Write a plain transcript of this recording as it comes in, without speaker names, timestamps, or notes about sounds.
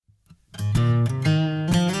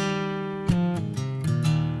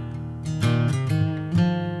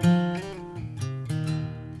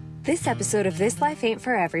This episode of This Life Ain't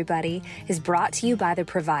For Everybody is brought to you by The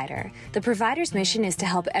Provider. The Provider's mission is to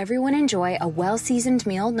help everyone enjoy a well-seasoned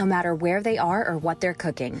meal no matter where they are or what they're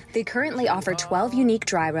cooking. They currently offer 12 unique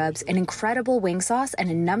dry rubs, an incredible wing sauce, and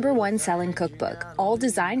a #1 selling cookbook, all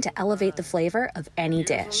designed to elevate the flavor of any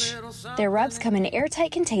dish. Their rubs come in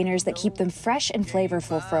airtight containers that keep them fresh and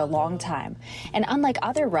flavorful for a long time. And unlike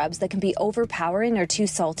other rubs that can be overpowering or too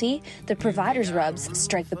salty, The Provider's rubs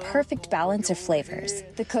strike the perfect balance of flavors.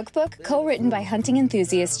 The cookbook, co-written by hunting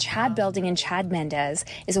enthusiasts Chad Belding and Chad Mendez,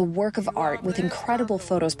 is a work of art with incredible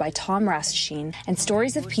photos by Tom Rastashin and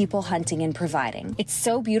stories of people hunting and providing. It's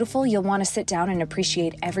so beautiful you'll want to sit down and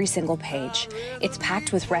appreciate every single page. It's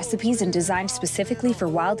packed with recipes and designed specifically for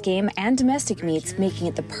wild game and domestic meats, making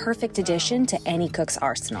it the perfect addition to any cook's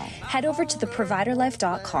arsenal. Head over to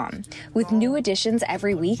theproviderlife.com. With new additions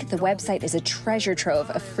every week, the website is a treasure trove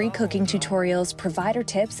of free cooking tutorials, provider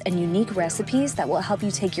tips, and unique recipes that will help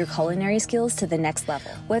you take your culinary skills to the next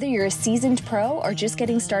level. Whether you're a seasoned pro or just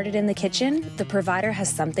getting started in the kitchen, The Provider has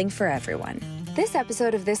something for everyone. This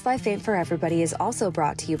episode of This Life Ain't For Everybody is also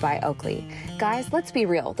brought to you by Oakley. Guys, let's be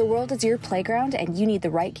real. The world is your playground and you need the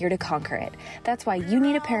right gear to conquer it. That's why you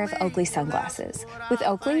need a pair of Oakley sunglasses. With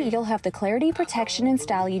Oakley, you'll have the clarity, protection, and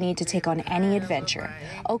style you need to take on any adventure.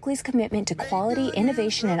 Oakley's commitment to quality,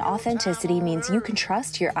 innovation, and authenticity means you can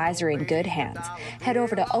trust your eyes are in good hands. Head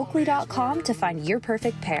over to Oakley.com to find your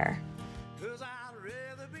perfect pair.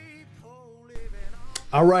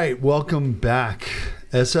 All right, welcome back.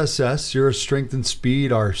 SSS, Zero Strength and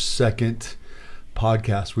Speed, our second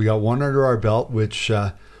podcast. We got one under our belt, which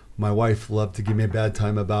my wife loved to give me a bad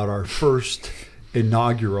time about our first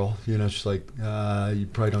inaugural. You know, she's like, you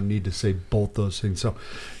probably don't need to say both those things. So,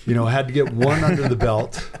 you know, I had to get one under the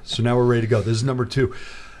belt. So now we're ready to go. This is number 2.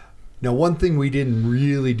 Now, one thing we didn't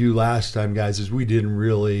really do last time, guys, is we didn't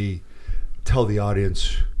really tell the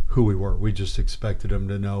audience who we were. We just expected them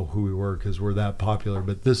to know who we were because we're that popular.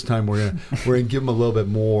 But this time we're gonna give them a little bit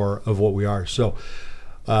more of what we are. So,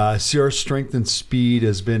 Zero Strength and Speed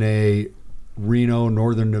has been a Reno,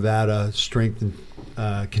 Northern Nevada strength and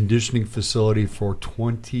conditioning facility for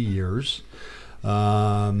 20 years.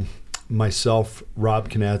 Myself, Rob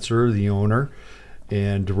Knatzer, the owner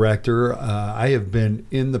and director. I have been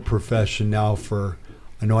in the profession now for,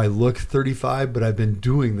 I know I look 35, but I've been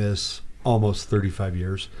doing this almost 35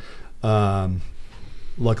 years.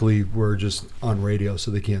 Luckily, we're just on radio,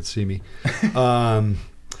 so they can't see me.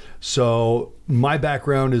 So my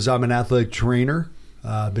background is I'm an athletic trainer.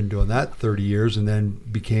 I've been doing that 30 years and then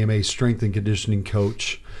became a strength and conditioning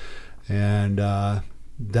coach. And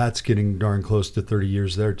that's getting darn close to 30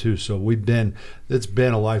 years there too. So it's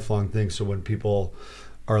been a lifelong thing. So when people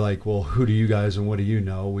are like, well, who do you guys and what do you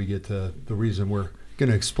know? We get to the reason we're going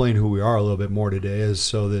to explain who we are a little bit more today is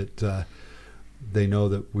so that they know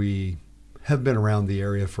that we have been around the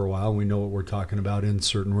area for a while and we know what we're talking about in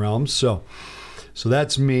certain realms. So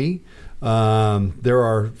that's me. There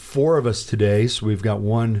are 4 of us today, so we've got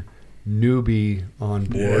one newbie on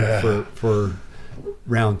board for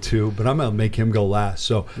round 2, but I'm going to make him go last.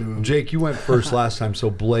 So, Jake, you went first last time. So,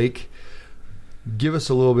 Blake, give us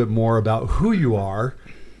a little bit more about who you are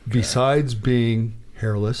besides being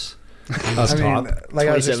hairless. I mean, like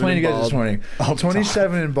I was explaining to you guys this morning,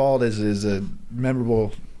 27 and bald is a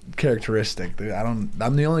memorable characteristic. I'm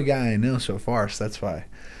the only guy I know so far, so that's why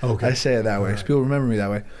I say it that way. Right. So people remember me that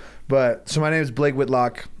way. But so my name is Blake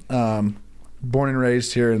Whitlock. Born and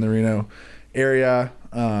raised here in the Reno area.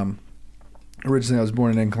 Originally, I was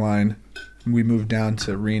born in Incline. We moved down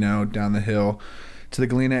to Reno, down the hill, to the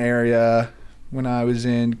Galena area when I was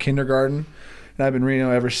in kindergarten, and I've been in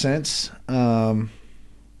Reno ever since.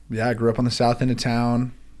 I grew up on the south end of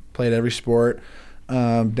town, played every sport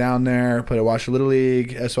down there, played at Washoe Little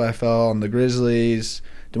League, SYFL on the Grizzlies,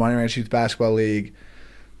 Demonte Ranch Youth Basketball League.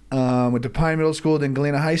 Went to Pine Middle School, then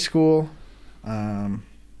Galena High School.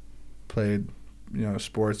 Played,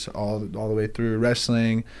 sports all the way through,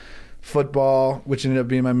 wrestling, football, which ended up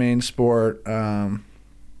being my main sport. A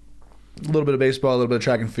little bit of baseball, a little bit of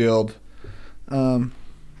track and field.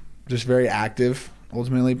 Just very active,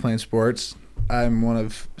 ultimately, playing sports. I'm one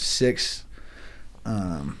of 6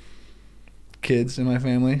 kids in my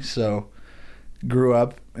family, so grew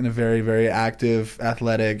up in a very, very active,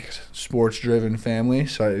 athletic, sports-driven family.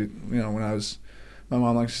 So, my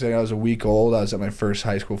mom likes to say I was a week old. I was at my first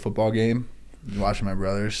high school football game, watching my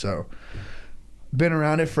brothers. So, been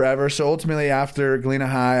around it forever. So, ultimately, after Galena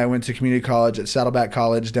High, I went to community college at Saddleback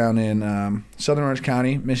College down in Southern Orange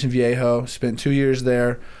County, Mission Viejo. Spent 2 years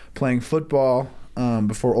there playing football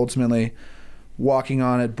before ultimately walking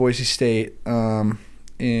on at Boise State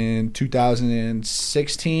in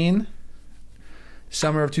 2016.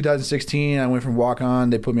 summer of 2016, I went from walk-on.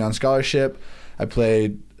 They put me on scholarship. I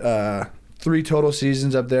played 3 total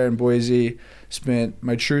seasons up there in Boise. Spent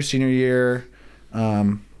my true senior year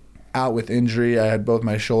out with injury. I had both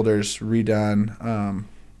my shoulders redone.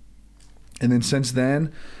 And then since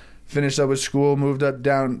then, finished up with school, moved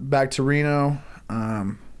back to Reno.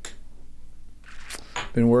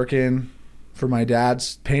 Been working for my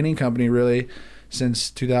dad's painting company really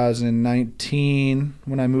since 2019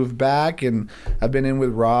 when I moved back, and I've been in with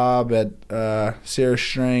Rob at Sierra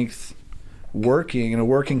Strength working in a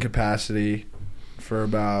working capacity for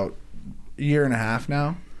about a year and a half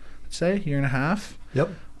now. I'd say year and a half. Yep.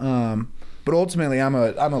 But ultimately, I'm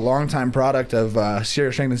a longtime product of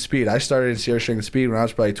Sierra Strength and Speed. I started in Sierra Strength and Speed when I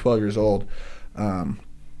was probably 12 years old. I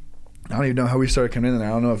don't even know how we started coming in there.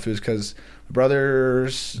 I don't know if it was because my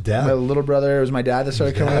little brother, it was my dad that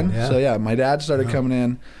started coming in. Yeah. So yeah, my dad started coming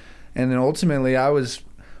in, and then ultimately I was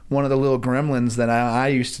one of the little gremlins that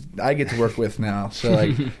I get to work with now. So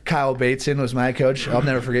like Kyle Bateson was my coach. I'll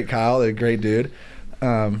never forget Kyle, a great dude.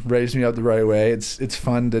 Raised me up the right way. It's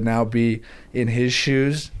fun to now be in his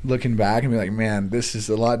shoes, looking back and be like, man, this is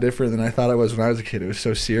a lot different than I thought it was when I was a kid. It was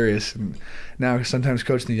so serious, and now sometimes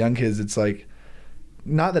coaching the young kids, it's like,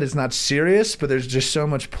 not that it's not serious, but there's just so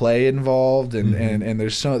much play involved, and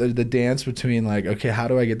there's the dance between like, okay, how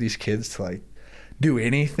do I get these kids to like do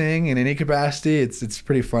anything in any capacity? It's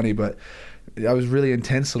pretty funny, but I was a really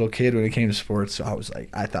intense little kid when it came to sports. So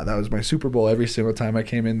I thought that was my Super Bowl every single time I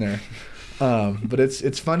came in there. But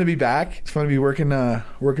it's fun to be back. It's fun to be working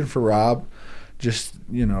for Rob. Just,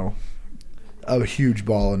 a huge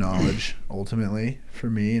ball of knowledge ultimately for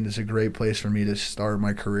me, and it's a great place for me to start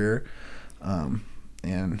my career.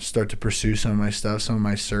 And start to pursue some of my stuff, some of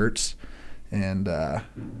my certs, and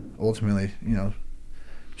ultimately,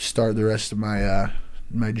 start the rest of my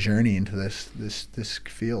my journey into this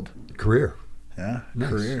field. Career. Yeah, nice.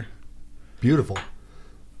 Career. Beautiful.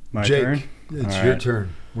 My Jake, turn? It's All your right.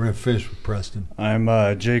 turn. We're going to finish with Preston.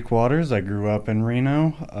 I'm Jake Waters. I grew up in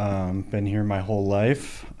Reno. Been here my whole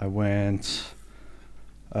life. I went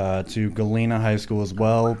to Galena High School as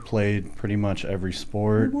well. Played pretty much every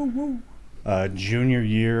sport. Junior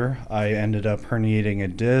year, I ended up herniating a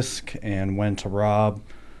disc and went to Rob,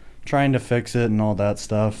 trying to fix it and all that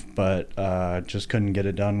stuff, but just couldn't get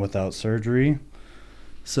it done without surgery.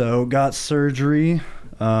 So got surgery,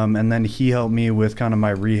 and then he helped me with kind of my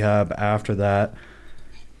rehab after that.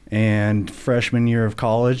 And freshman year of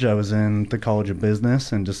college, I was in the College of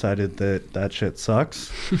Business and decided that shit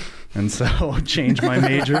sucks. And so changed my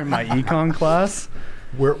major in my econ class.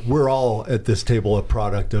 We're all at this table a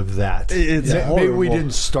product of that. It's horrible. Maybe we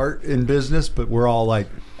didn't start in business, but we're all like,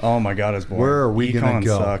 oh my God, it's boring. where are we going to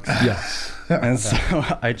go? Sucks. Yes. And so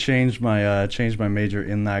I changed my major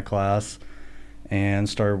in that class and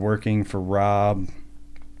started working for Rob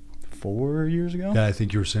 4 years ago. Yeah, I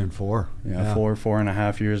think you were saying 4. Yeah,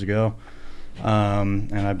 4.5 years ago.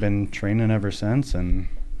 And I've been training ever since, and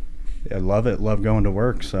I love it. Love going to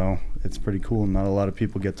work. So it's pretty cool. Not a lot of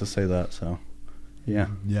people get to say that. So. Yeah.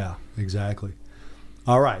 Yeah, exactly.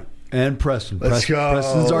 All right. And Preston. Let's go.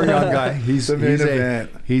 Preston's our young guy. He's the main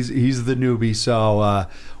event. He's the newbie. So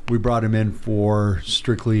we brought him in for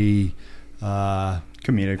strictly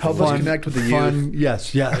comedic. Help us connect with the youth.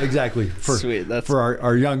 Yes, yeah, exactly. Sweet. That's for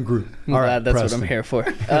our young group. I'm glad that's Preston. What I'm here for.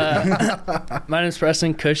 My name is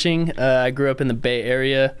Preston Cushing. I grew up in the Bay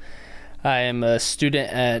Area. I am a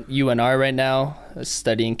student at UNR right now,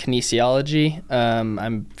 studying kinesiology.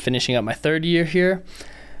 I'm finishing up my 3rd year here.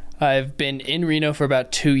 I've been in Reno for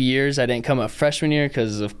about 2 years. I didn't come up freshman year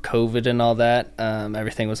because of COVID and all that.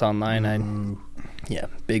 Everything was online. Yeah,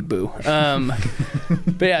 big boo. But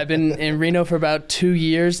yeah, I've been in Reno for about 2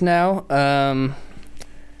 years now.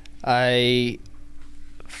 I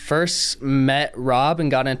first met Rob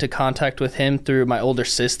and got into contact with him through my older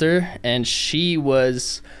sister, and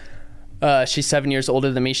she's 7 years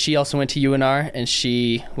older than me. She also went to UNR, and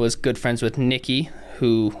she was good friends with Nikki,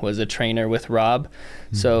 who was a trainer with Rob.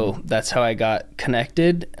 Mm-hmm. So that's how I got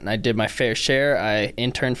connected, and I did my fair share. I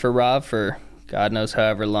interned for Rob for God knows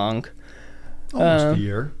however long. Almost a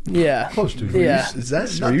year. Yeah. Close to a year. Yeah.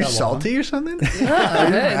 Are you salty or something?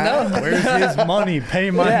 No. Where's his money? Pay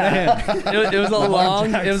my man. It was a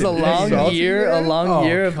long year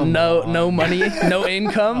of no money, no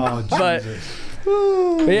income. Oh, but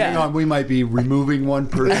yeah. Hang on, we might be removing one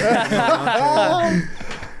person.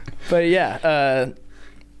 But yeah,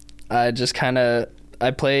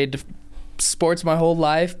 I played sports my whole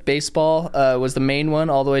life. Baseball was the main one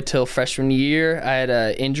all the way till freshman year. I had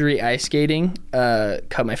an injury ice skating,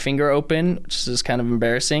 cut my finger open, which is kind of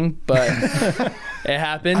embarrassing, but it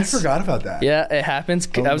happens. I forgot about that. Yeah, it happens.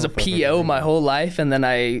 I was a PO my whole life, and then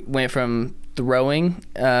I went from throwing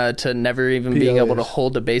to never even being able to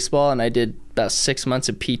hold a baseball, and I did about 6 months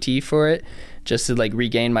of PT for it just to like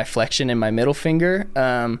regain my flexion in my middle finger.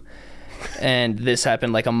 And this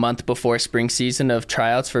happened like a month before spring season of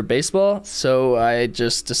tryouts for baseball. So I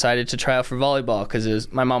just decided to try out for volleyball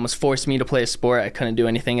because my mom was forcing me to play a sport. I couldn't do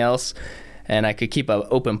anything else. And I could keep an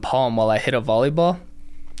open palm while I hit a volleyball.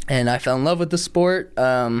 And I fell in love with the sport.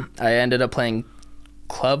 I ended up playing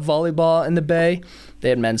club volleyball in the Bay. They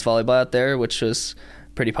had men's volleyball out there, which was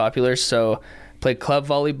pretty popular. So played club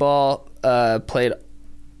volleyball, played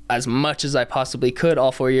as much as I possibly could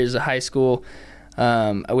all 4 years of high school. We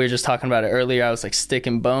were just talking about it earlier. I was like stick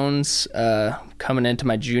and bones coming into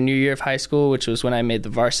my junior year of high school, which was when I made the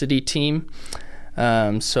varsity team.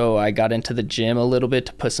 So I got into the gym a little bit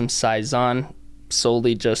to put some size on,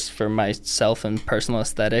 solely just for myself and personal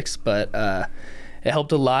aesthetics. But it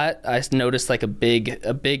helped a lot. I noticed like a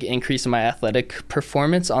big increase in my athletic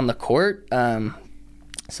performance on the court. So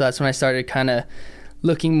that's when I started kind of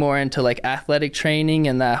looking more into like athletic training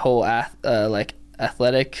and that whole like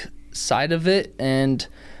athletic side of it. And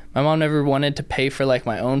my mom never wanted to pay for like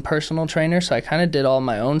my own personal trainer, so I kind of did all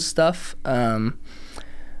my own stuff.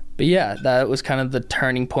 But yeah, that was kind of the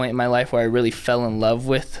turning point in my life where I really fell in love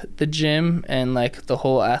with the gym and like the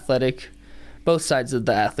whole athletic, both sides of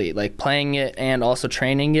the athlete, like playing it and also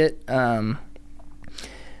training it.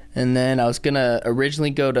 And then I was gonna originally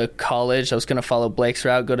go to college. I was gonna follow Blake's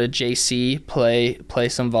route, go to JC, play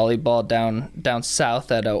some volleyball down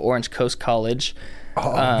south at Orange Coast College.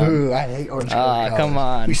 Oh, boo! I hate Orange Coast College. Come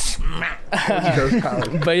on. We smack Orange Coast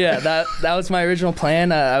College. But yeah, that was my original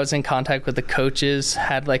plan. I was in contact with the coaches.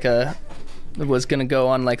 Was gonna go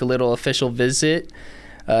on like a little official visit,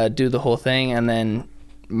 do the whole thing, and then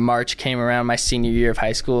March came around, my senior year of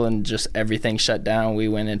high school, and just everything shut down. We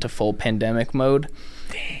went into full pandemic mode.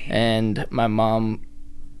 And my mom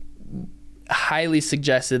highly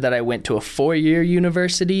suggested that I went to a 4-year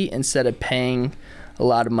university instead of paying a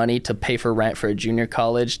lot of money to pay for rent for a junior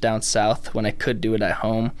college down south when I could do it at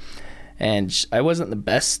home. And I wasn't the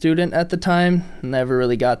best student at the time, never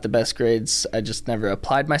really got the best grades. I just never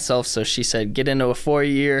applied myself. So she said, get into a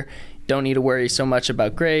 4-year, don't need to worry so much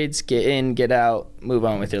about grades, get in, get out, move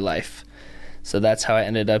on with your life. So that's how I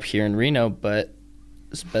ended up here in Reno, but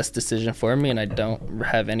it's the best decision for me, and I don't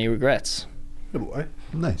have any regrets. Good boy.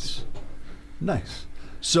 Nice.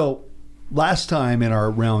 So last time in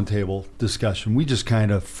our roundtable discussion, we just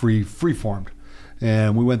kind of free-formed,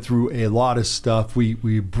 and we went through a lot of stuff. We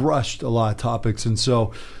brushed a lot of topics, and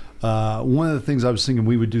so one of the things I was thinking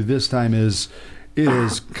we would do this time is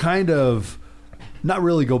kind of not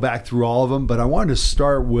really go back through all of them, but I wanted to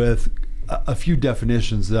start with a few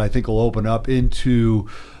definitions that I think will open up into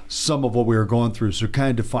some of what we were going through. So kind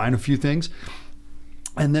of define a few things.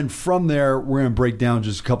 And then from there, we're going to break down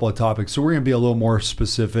just a couple of topics. So we're going to be a little more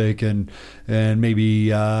specific and maybe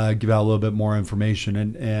give out a little bit more information.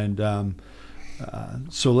 And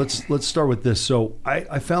so let's start with this. So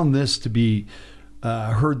I found this to be,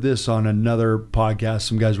 heard this on another podcast.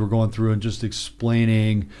 Some guys were going through and just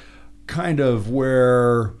explaining kind of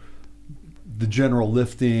where the general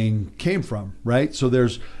lifting came from, right? So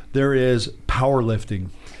there is powerlifting.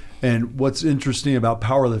 And what's interesting about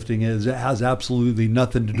powerlifting is it has absolutely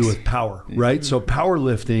nothing to do with power, right? So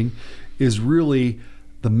powerlifting is really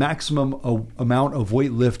the maximum amount of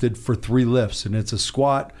weight lifted for 3 lifts, and it's a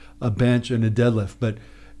squat, a bench, and a deadlift. But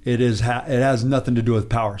it has nothing to do with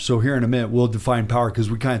power. So here in a minute, we'll define power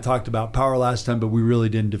because we kind of talked about power last time, but we really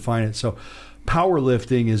didn't define it. So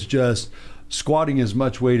powerlifting is just squatting as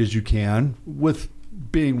much weight as you can with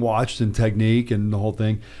being watched and technique and the whole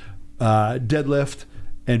thing. Deadlift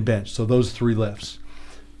and bench. So those 3 lifts.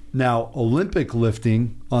 Now, Olympic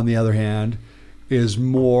lifting, on the other hand, is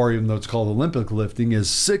more, even though it's called Olympic lifting, is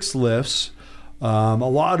 6 lifts. A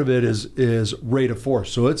lot of it is rate of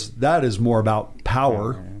force. So that is more about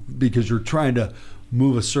power because you're trying to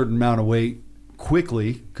move a certain amount of weight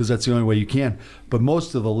quickly because that's the only way you can. But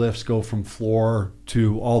most of the lifts go from floor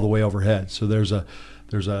to all the way overhead. So there's a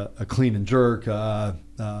clean and jerk,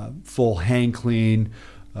 full hang clean,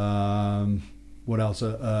 what else?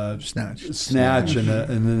 Snatch, and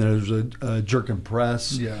then there's a jerk and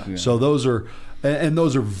press. Yeah. So those are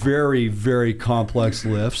very, very complex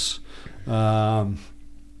lifts. And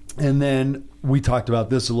then we talked about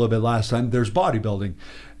this a little bit last time. There's bodybuilding,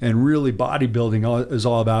 and really bodybuilding is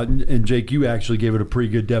all about, and Jake, you actually gave it a pretty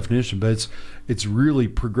good definition, but it's really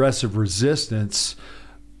progressive resistance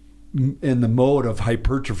in the mode of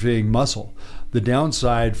hypertrophying muscle. The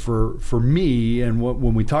downside for me, and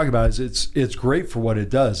when we talk about it, is it's great for what it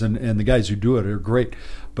does, and the guys who do it are great,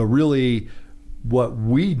 but really what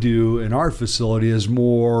we do in our facility is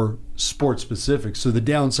more sport specific. So the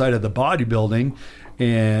downside of the bodybuilding,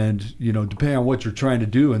 and depending on what you're trying to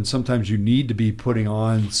do, and sometimes you need to be putting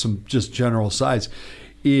on some just general size,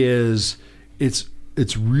 is it's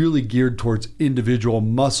really geared towards individual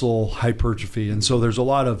muscle hypertrophy. And so there's a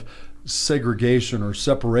lot of segregation or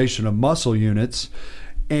separation of muscle units.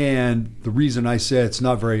 And the reason I say it's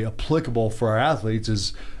not very applicable for our athletes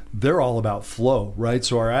is they're all about flow, right?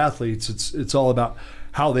 So our athletes, it's all about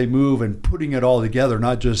how they move and putting it all together,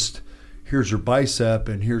 not just here's your bicep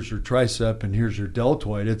and here's your tricep and here's your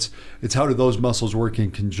deltoid. It's how do those muscles work in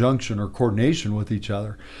conjunction or coordination with each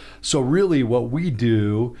other. So really what we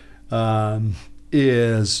do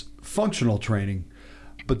is functional training,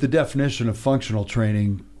 but the definition of functional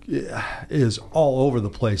training is all over the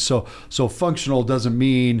place. So functional doesn't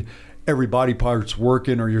mean every body part's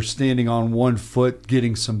working, or you're standing on one foot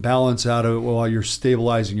getting some balance out of it while you're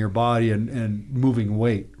stabilizing your body and moving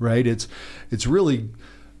weight, right? It's really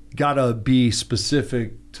got to be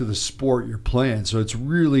specific to the sport you're playing. So it's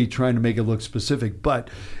really trying to make it look specific. But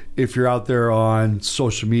if you're out there on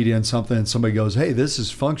social media and somebody goes, hey, this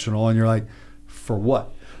is functional, and you're like, for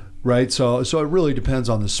what? Right? So it really depends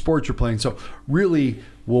on the sport you're playing. So really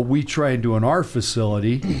what we try and do in our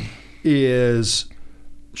facility is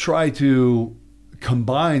try to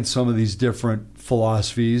combine some of these different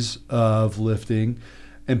philosophies of lifting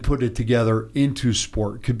and put it together into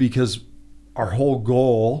sport, because our whole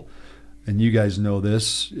goal, and you guys know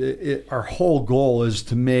this, our whole goal is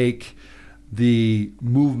to make the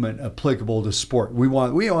movement applicable to sport. We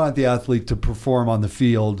want the athlete to perform on the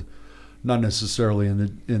field, not necessarily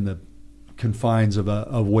in the confines of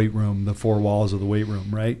a weight room, the four walls of the weight room,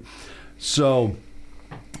 right? So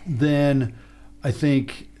then I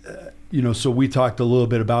think, so we talked a little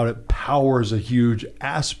bit about it. Power is a huge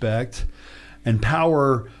aspect. And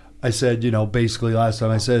power, I said, basically last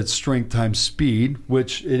time I said it's strength times speed,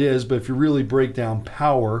 which it is. But if you really break down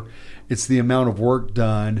power, it's the amount of work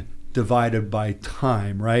done divided by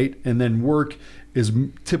time, right? And then work is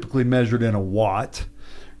typically measured in a watt.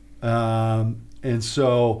 And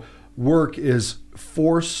so work is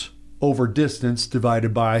force over distance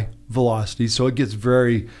divided by velocity. So it gets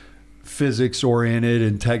very physics oriented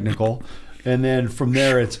and technical. And then from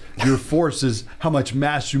there, it's your force is how much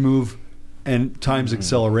mass you move and times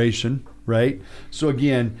acceleration, right? So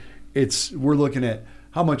again, we're looking at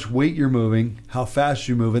how much weight you're moving, how fast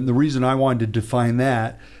you move. And the reason I wanted to define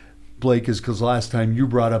that, Blake, is because last time you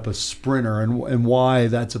brought up a sprinter, and why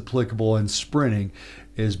that's applicable in sprinting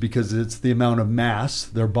is because it's the amount of mass,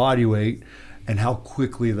 their body weight, and how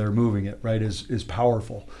quickly they're moving it, right, is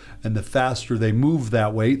powerful. And the faster they move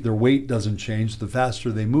that weight, their weight doesn't change. The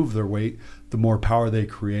faster they move their weight, the more power they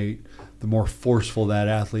create, the more forceful that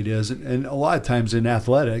athlete is. And a lot of times in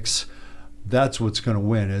athletics, that's what's going to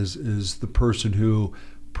win is the person who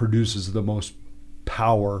produces the most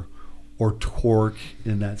power or torque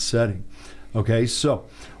in that setting. Okay, so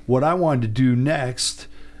what I wanted to do next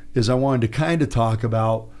is I wanted to kind of talk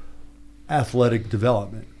about athletic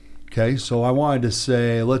development. Okay, so I wanted to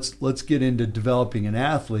say let's get into developing an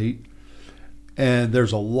athlete, and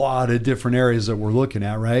there's a lot of different areas that we're looking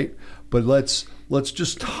at, right? But let's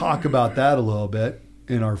just talk about that a little bit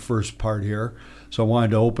in our first part here. So I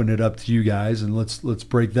wanted to open it up to you guys, and let's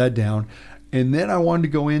break that down, and then I wanted to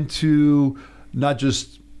go into not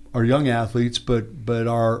just our young athletes, but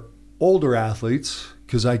our older athletes,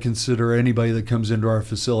 because I consider anybody that comes into our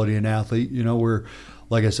facility an athlete. We're,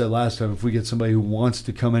 like I said last time, if we get somebody who wants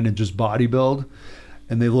to come in and just bodybuild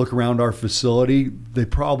and they look around our facility, they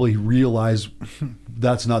probably realize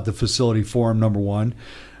that's not the facility for them, number one.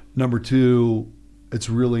 Number two, it's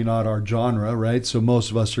really not our genre, right? So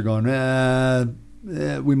most of us are going,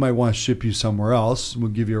 we might want to ship you somewhere else.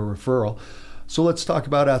 We'll give you a referral. So let's talk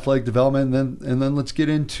about athletic development, and then let's get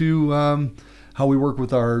into how we work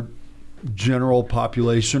with our general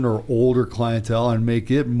population or older clientele and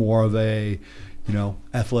make it more of a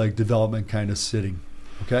athletic development kind of sitting.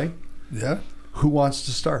 Okay? Yeah. Who wants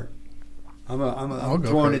to start? I'm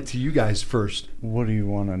throwing it to you guys first. What do you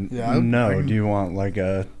want to know? Do you want like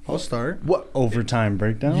a I'll start. What overtime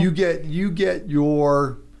breakdown? You get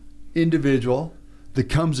your individual that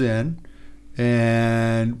comes in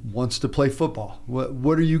and wants to play football.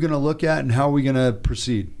 What are you going to look at, and how are we going to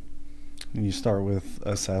proceed? You start with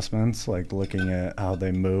assessments, like looking at how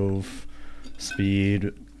they move,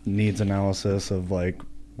 speed, needs analysis of like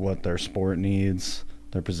what their sport needs,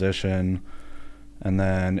 their position. And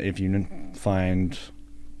then if you find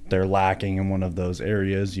they're lacking in one of those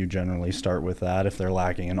areas, you generally start with that. If they're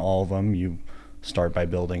lacking in all of them, you start by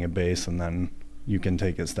building a base, and then you can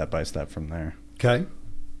take it step by step from there. Okay.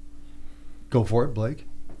 Go for it, Blake.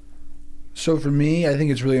 So for me, I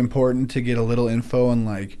think it's really important to get a little info on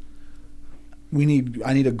like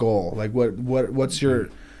I need a goal. Like what's your,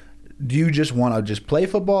 do you just want to just play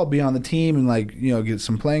football, be on the team and like, you know, get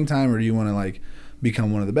some playing time, or do you want to like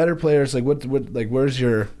become one of the better players? Like what like where's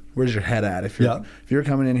your head at if you're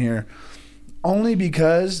coming in here? Only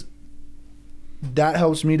because that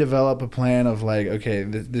helps me develop a plan of like, okay,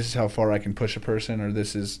 this is how far I can push a person, or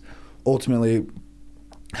this is ultimately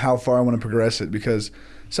how far I want to progress it. Because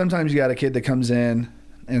sometimes you got a kid that comes in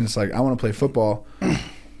and it's like, I want to play football.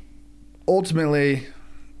 Ultimately,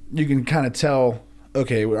 you can kind of tell,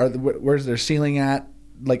 okay, where's their ceiling at,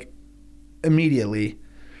 like immediately.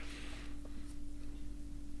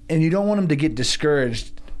 And you don't want them to get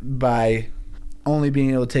discouraged by only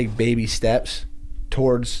being able to take baby steps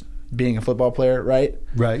towards being a football player, right?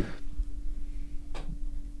 Right.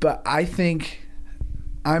 But I think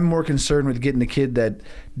I'm more concerned with getting the kid that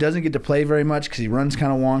doesn't get to play very much because he runs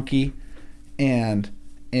kind of wonky and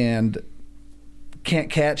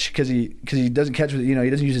can't catch because he doesn't catch with, you know, he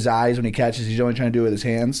doesn't use his eyes when he catches. He's only trying to do it with his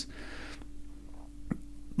hands.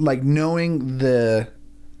 Like knowing the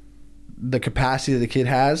capacity that the kid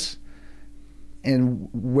has and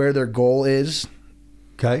where their goal is,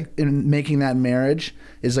 okay, in making that marriage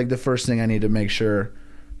is like the first thing I need to make sure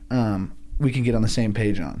we can get on the same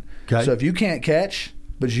page on. Okay. So if you can't catch,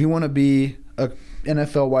 but you want to be a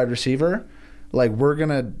NFL wide receiver, like we're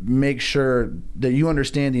gonna make sure that you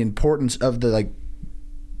understand the importance of the like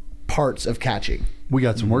parts of catching. We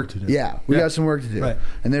got some work to do. Yeah, we got some work to do. Right.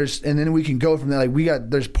 And then we can go from there. Like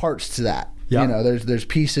there's parts to that. Yeah. You know, there's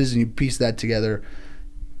pieces, and you piece that together,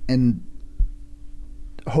 and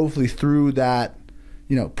hopefully through that,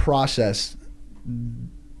 you know, process,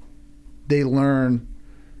 they learn,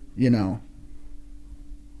 you know,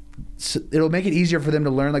 it'll make it easier for them to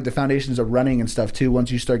learn like the foundations of running and stuff too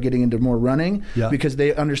once you start getting into more running, because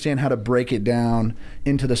they understand how to break it down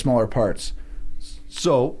into the smaller parts.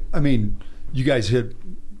 So, I mean, you guys hit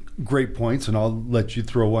great points, and I'll let you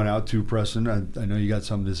throw one out too, Preston. I know you got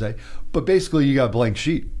something to say, but basically you got a blank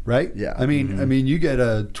sheet, right? Yeah. I mean, you get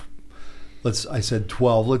I said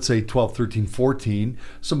 12, let's say 12, 13, 14,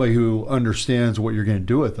 somebody who understands what you're going to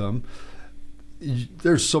do with them.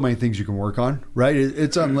 There's so many things you can work on, right?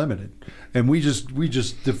 It's unlimited. And we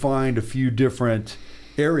just defined a few different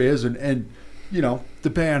areas, and you know,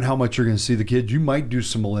 depending on how much you're going to see the kid, you might do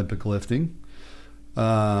some Olympic lifting.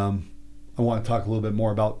 I want to talk a little bit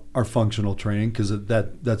more about our functional training, because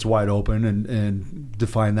that's wide open, and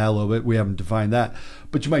define that a little bit. We haven't defined that,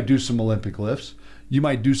 but you might do some Olympic lifts. You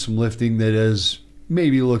might do some lifting that is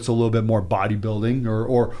maybe looks a little bit more bodybuilding,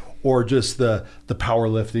 or just the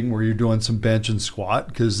powerlifting where you're doing some bench and squat,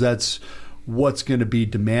 because that's what's going to be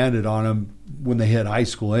demanded on them when they hit high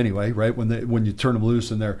school anyway, right? When you turn them loose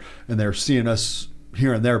and they're seeing us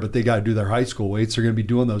here and there, but they got to do their high school weights. They're going to be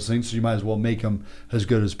doing those things, so you might as well make them as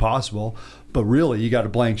good as possible. But really, you got a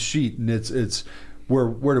blank sheet, and it's where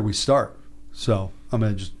do we start? So I'm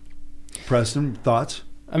going to just Preston, thoughts?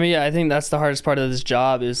 I mean, yeah, I think that's the hardest part of this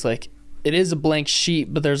job is like it is a blank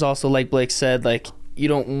sheet, but there's also, like Blake said, like you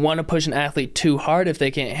don't want to push an athlete too hard if they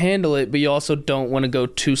can't handle it, but you also don't want to go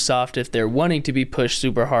too soft if they're wanting to be pushed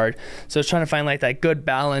super hard. So it's trying to find like that good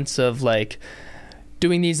balance of like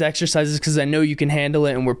doing these exercises because I know you can handle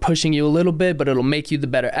it and we're pushing you a little bit, but it'll make you the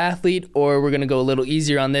better athlete, or we're going to go a little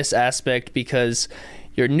easier on this aspect because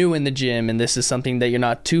you're new in the gym and this is something that you're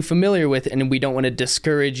not too familiar with, and we don't want to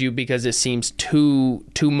discourage you because it seems too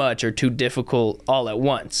much or too difficult all at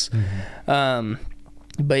once. Mm-hmm.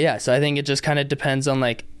 But yeah, so I think it just kind of depends on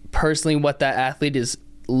like personally what that athlete is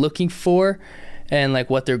looking for and like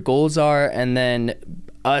what their goals are, and then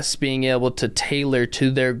us being able to tailor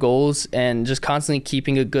to their goals and just constantly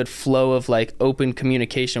keeping a good flow of like open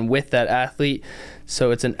communication with that athlete.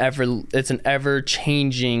 So it's an ever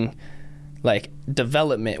changing like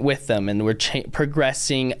development with them, and we're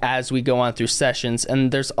progressing as we go on through sessions.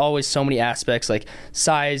 And there's always so many aspects like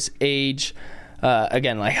size, age,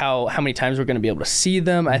 again, like how many times we're going to be able to see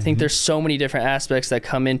them. I think there's so many different aspects that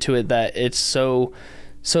come into it that it's so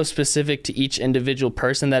specific to each individual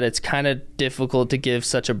person that it's kind of difficult to give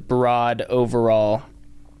such a broad overall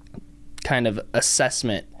kind of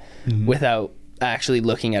assessment without actually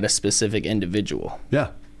looking at a specific individual. Yeah.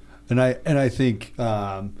 And I think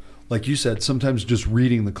like you said, sometimes just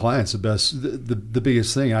reading the client's the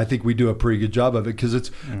biggest thing. I think we do a pretty good job of it, because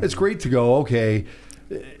it's great to go, okay,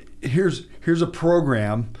 here's a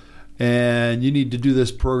program, and you need to do this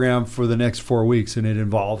program for the next 4 weeks, and it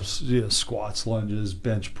involves squats, lunges,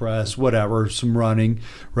 bench press, whatever, some running,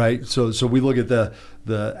 right? So we look at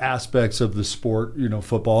the aspects of the sport,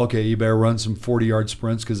 football. Okay, you better run some 40-yard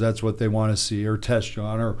sprints because that's what they want to see, or test you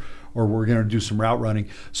on, or we're going to do some route running.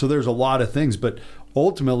 So there's a lot of things, but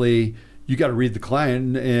ultimately you got to read the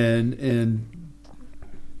client and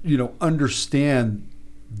understand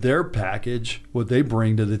their package, what they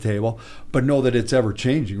bring to the table, but know that it's ever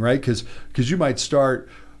changing, right? Because you might start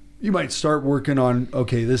working on,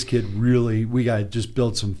 okay, this kid really, we got to just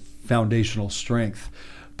build some foundational strength,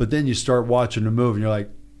 but then you start watching the move and you're like,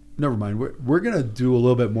 never mind, we're going to do a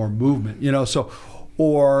little bit more movement, so.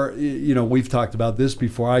 Or, we've talked about this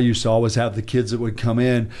before. I used to always have the kids that would come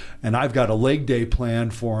in, and I've got a leg day plan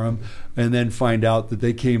for them, and then find out that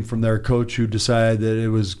they came from their coach who decided that it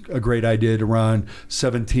was a great idea to run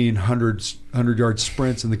 1,700-yard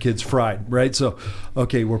sprints, and the kids fried, right? So,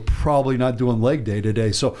 okay, we're probably not doing leg day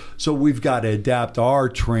today. So we've got to adapt our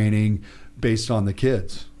training based on the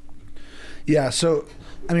kids. Yeah, so,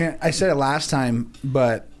 I said it last time,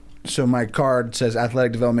 but... So my card says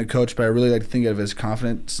athletic development coach, but I really like to think of it as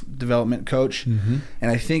confidence development coach. Mm-hmm.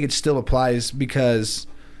 And I think it still applies, because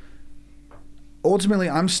ultimately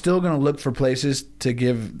I'm still going to look for places to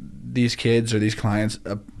give these kids or these clients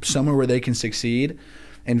somewhere where they can succeed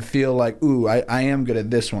and feel like, ooh, I am good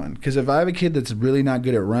at this one. Because if I have a kid that's really not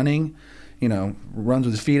good at running, runs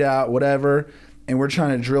with his feet out, whatever, and we're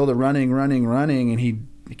trying to drill the running, and he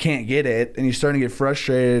can't get it, and he's starting to get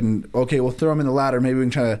frustrated, and okay, we'll throw him in the ladder. Maybe we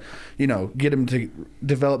can try to, get him to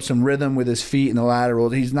develop some rhythm with his feet in the ladder.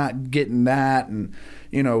 Well, he's not getting that, and,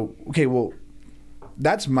 okay, well,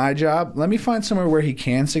 that's my job. Let me find somewhere where he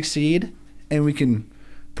can succeed, and we can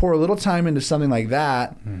pour a little time into something like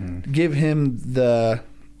that, give him the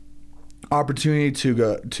opportunity to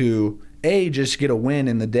go to A, just get a win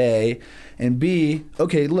in the day, and B,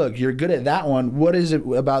 okay, look, you're good at that one. What is it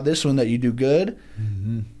about this one that you do good?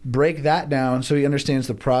 Mm-hmm. Break that down so he understands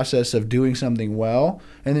the process of doing something well,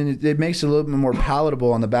 and then it makes it a little bit more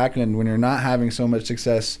palatable on the back end when you're not having so much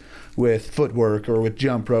success with footwork or with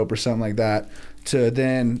jump rope or something like that, to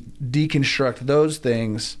then deconstruct those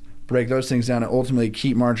things, break those things down, and ultimately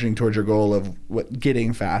keep marching towards your goal of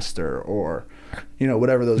getting faster, or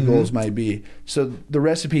whatever those goals might be. So the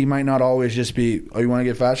recipe might not always just be, oh, you want to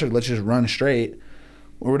get faster? Let's just run straight.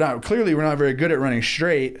 We're not very good at running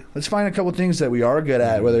straight. Let's find a couple things that we are good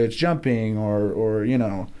at, whether it's jumping or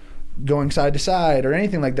going side to side or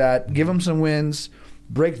anything like that. Give them some wins,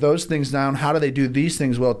 break those things down. How do they do these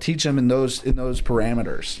things well? Teach them in those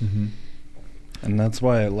parameters. Mm-hmm. And that's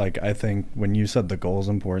why, I think when you said the goal is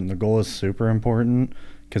important, the goal is super important,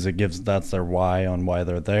 because that's their why on why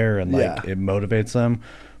they're there, and it motivates them.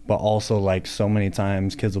 But also, so many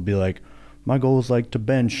times kids will be like, my goal is to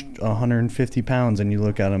bench 150 pounds, and you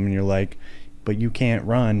look at them and you're like, but you can't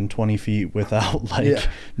run 20 feet without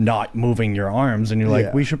not moving your arms, and you're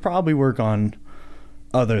like, we should probably work on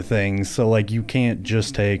other things. So you can't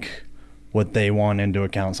just take what they want into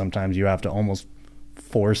account. Sometimes you have to almost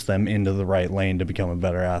force them into the right lane to become a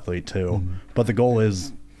better athlete too. Mm-hmm. But the goal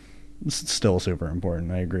is still super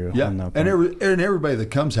important. I agree on that point. And everybody that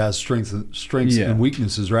comes has strengths and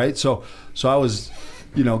weaknesses, right? So I was,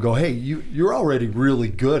 go, hey, you're already really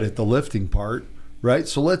good at the lifting part, right?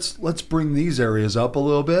 So let's bring these areas up a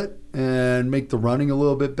little bit and make the running a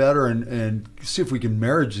little bit better, and see if we can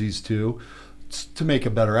marriage these two to make a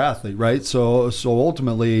better athlete, right? So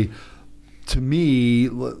ultimately, to me,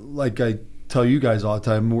 I tell you guys all the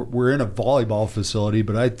time, we're in a volleyball facility,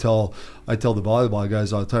 but I tell the volleyball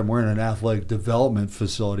guys all the time, we're in an athletic development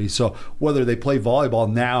facility. So whether they play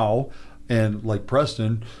volleyball now, and like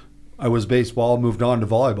Preston, I was baseball, moved on to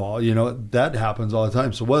volleyball, that happens all the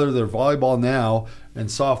time. So whether they're volleyball now and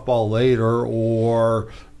softball later,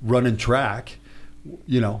 or running track,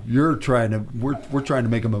 we're trying to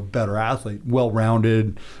make them a better athlete,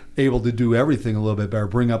 well-rounded, able to do everything a little bit better,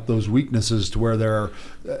 bring up those weaknesses to where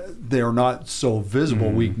they're not so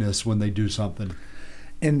visible weakness when they do something.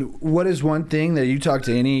 And what is one thing that you talk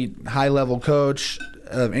to any high-level coach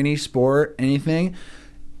of any sport, anything,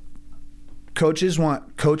 coaches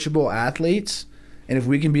want coachable athletes, and if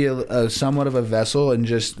we can be a somewhat of a vessel and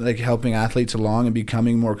just helping athletes along and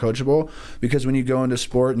becoming more coachable, because when you go into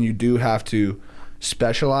sport and you do have to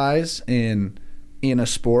specialize in a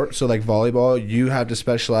sport, so volleyball, you have to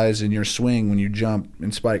specialize in your swing when you jump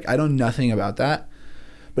and spike. I know nothing about that,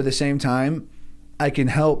 but at the same time, I can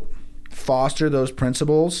help foster those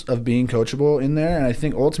principles of being coachable in there. And I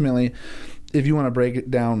think ultimately, if you want to break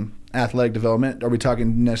it down, athletic development, are we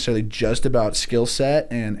talking necessarily just about skill set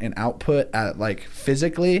and output at like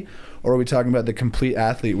physically, or are we talking about the complete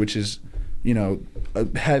athlete, which is, you know,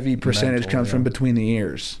 a heavy percentage comes from between the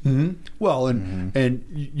ears? Well, and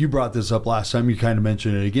you brought this up last time. You kind of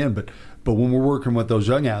mentioned it again, but when we're working with those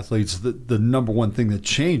young athletes, the number one thing that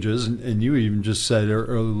changes, and you even just said a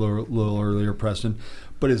little earlier, Preston,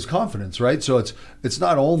 but it's confidence, right? So it's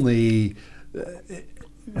not only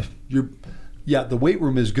the weight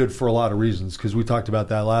room is good for a lot of reasons, because we talked about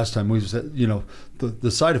that last time. We said, you know,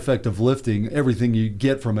 the side effect of lifting, everything you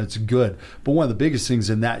get from it's good. But one of the biggest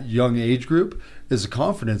things in that young age group is the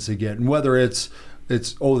confidence they get. And whether it's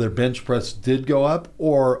their bench press did go up,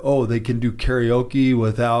 or they can do karaoke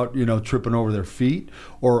without, you know, tripping over their feet,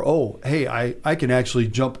 or hey, I can actually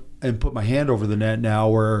jump and put my hand over the net now,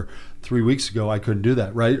 where 3 weeks ago I couldn't do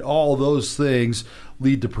that, right? All those things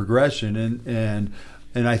lead to progression.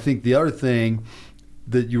 And I think the other thing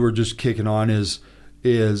that you were just kicking on is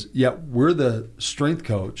we're the strength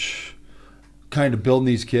coach kind of building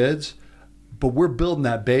these kids, but we're building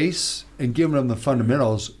that base and giving them the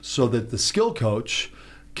fundamentals so that the skill coach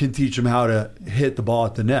can teach them how to hit the ball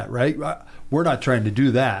at the net, right? We're not trying to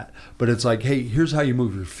do that, but it's like, hey, here's how you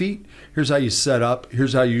move your feet, here's how you set up,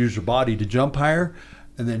 here's how you use your body to jump higher,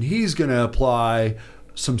 and then he's going to apply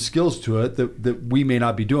some skills to it that we may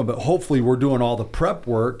not be doing, but hopefully we're doing all the prep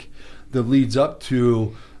work that leads up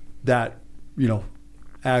to that, you know,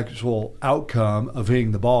 actual outcome of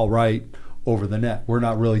hitting the ball right over the net. We're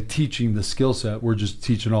not really teaching the skill set. We're just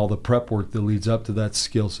teaching all the prep work that leads up to that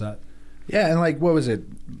skill set. Yeah, and like, what was it?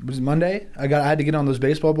 Was it Monday? I had to get on those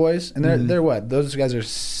baseball boys, and they're what? Those guys are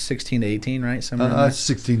 16 to 18, right?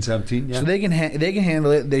 16, 17. Yeah. So they can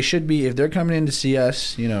handle it. They should be, if they're coming in to see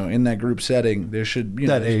us, you know, in that group setting. They should, you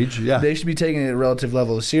know, that age. Yeah, they should be taking it at a relative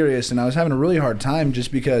level of serious. And I was having a really hard time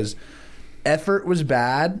just because effort was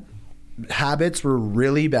bad, habits were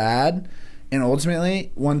really bad, and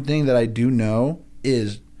ultimately, one thing that I do know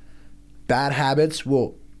is bad habits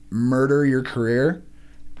will murder your career.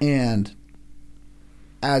 And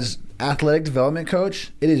as athletic development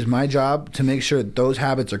coach, it is my job to make sure that those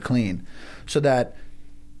habits are clean, so that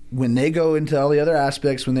when they go into all the other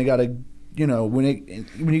aspects, when they got to, you know, when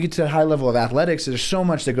you get to a high level of athletics, there's so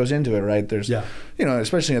much that goes into it, right? There's, you know,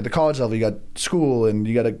 especially at the college level, you got school and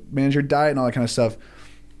you got to manage your diet and all that kind of stuff.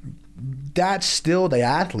 That's still the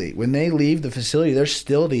athlete. When they leave the facility, they're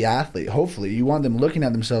still the athlete. Hopefully, you want them looking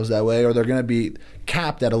at themselves that way, or they're going to be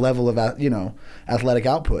capped at a level of, you know, athletic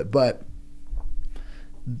output. But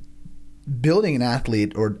building an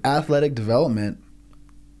athlete or athletic development,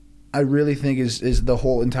 I really think is the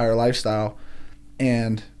whole entire lifestyle.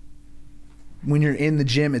 And when you're in the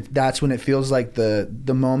gym, that's when it feels like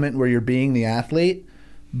the moment where you're being the athlete.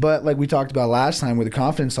 But like we talked about last time with the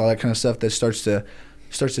confidence, all that kind of stuff that starts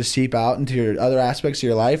to seep out into your other aspects of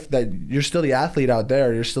your life, that you're still the athlete out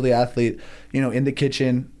there. You're still the athlete, you know, in the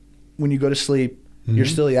kitchen, when you go to sleep, you're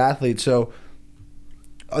still the athlete. So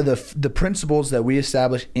the principles that we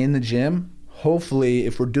establish in the gym, hopefully,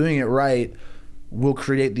 if we're doing it right, will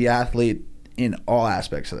create the athlete in all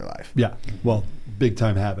aspects of their life. Yeah. Well, big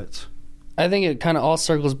time habits. I think it kind of all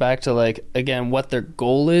circles back to, like, again, what their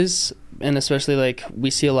goal is. And especially, like, we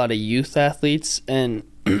see a lot of youth athletes, and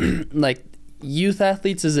like, youth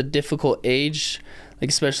athletes is a difficult age, like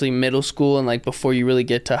especially middle school and like before you really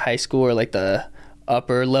get to high school or like the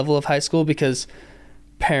upper level of high school, because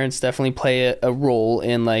parents definitely play a role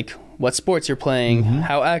in like what sports you're playing,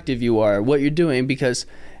 how active you are, what you're doing, because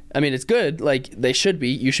I mean, it's good, like they should be.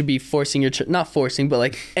 You should be forcing your not forcing, but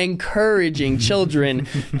like encouraging children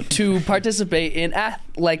to participate in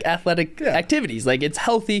athletic activities. Like, it's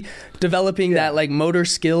healthy. Developing that like motor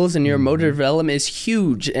skills and your motor development is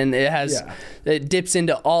huge, and it dips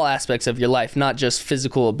into all aspects of your life, not just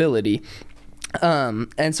physical ability.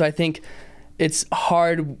 And so I think it's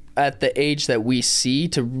hard at the age that we see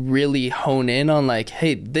to really hone in on like,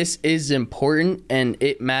 hey, this is important and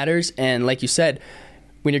it matters. And like you said,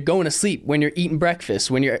 when you're going to sleep, when you're eating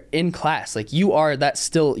breakfast, when you're in class, like you're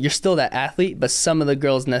still that athlete. But some of the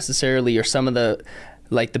girls necessarily, or some of the,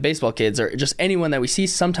 like the baseball kids, or just anyone that we see,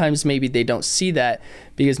 sometimes maybe they don't see that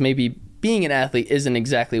because maybe being an athlete isn't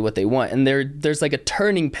exactly what they want. And there's like a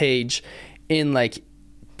turning page in like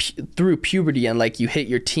through puberty, and like you hit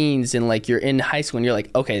your teens and like you're in high school and you're like,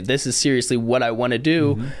 okay, this is seriously what I want to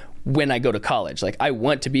do. When I go to college, like I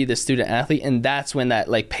want to be the student athlete. And that's when that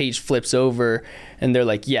like page flips over and they're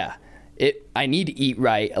like, yeah, I need to eat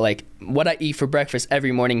right. Like what I eat for breakfast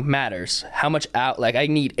every morning matters. How much I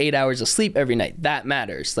need 8 hours of sleep every night. That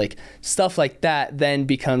matters. Like stuff like that then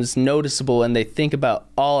becomes noticeable, and they think about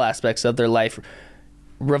all aspects of their life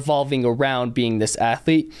revolving around being this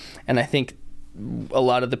athlete. And I think a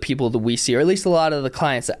lot of the people that we see, or at least a lot of the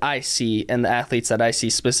clients that I see and the athletes that I see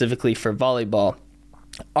specifically for volleyball,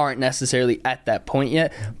 aren't necessarily at that point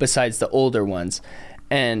yet, besides the older ones.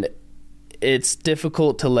 And it's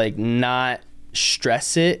difficult to like not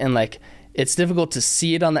stress it, and like it's difficult to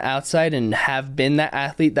see it on the outside and have been that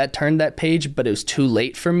athlete that turned that page, but it was too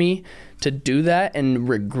late for me to do that, and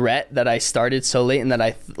regret that I started so late, and that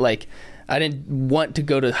I didn't want to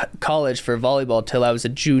go to college for volleyball till I was a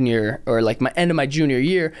junior, or like my end of my junior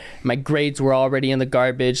year. My grades were already in the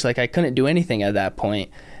garbage. Like I couldn't do anything at that point.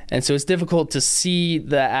 And so it's difficult to see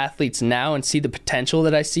the athletes now and see the potential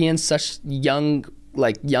that I see in such young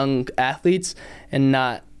athletes, and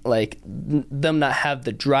not like them not have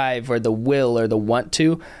the drive or the will or the want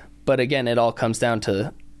to. But again, it all comes down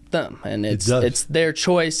to them, and it's their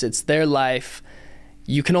choice. It's their life.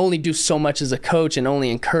 You can only do so much as a coach and only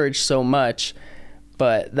encourage so much,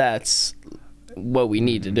 but that's what we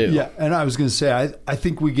need to do. Yeah, and I was going to say, I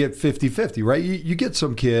think we get 50-50, right? You get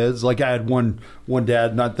some kids, like I had one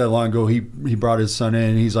dad not that long ago, he brought his son in,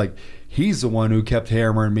 and he's like, he's the one who kept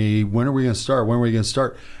hammering me, when are we going to start? When are we going to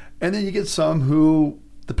start? And then you get some who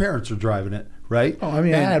the parents are driving it, right? Oh, I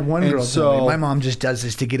mean, I had one girl tell me, my mom just does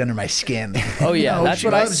this to get under my skin. Oh, yeah, that's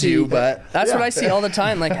what I see. But that's what I see all the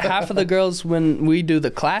time. Like half of the girls, when we do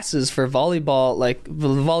the classes for volleyball, like the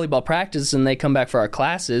volleyball practice, and they come back for our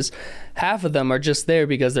classes, half of them are just there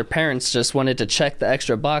because their parents just wanted to check the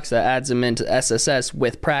extra box that adds them into SSS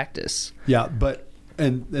with practice. Yeah, but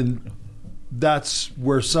and that's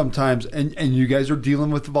where sometimes, and you guys are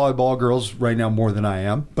dealing with the volleyball girls right now more than I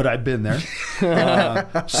am, but I've been there.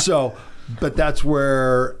 But that's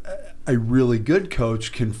where a really good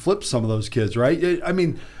coach can flip some of those kids, right? I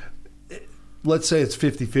mean, let's say it's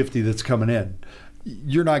 50-50 that's coming in.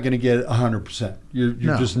 You're not going to get 100%. You're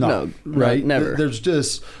just not, no, right? Never. There's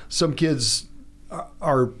just some kids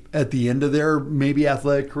are at the end of their maybe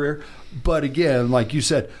athletic career. But again, like you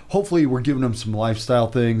said, hopefully we're giving them some lifestyle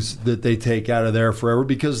things that they take out of there forever,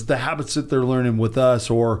 because the habits that they're learning with us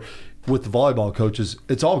or with the volleyball coaches,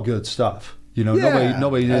 it's all good stuff. You know,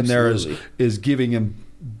 nobody in there is giving him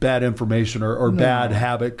bad information or bad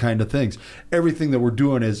habit kind of things. Everything that we're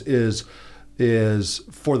doing is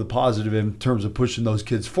for the positive in terms of pushing those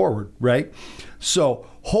kids forward, right? So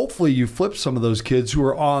hopefully you flip some of those kids who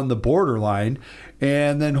are on the borderline,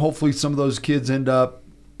 and then hopefully some of those kids end up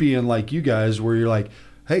being like you guys, where you're like,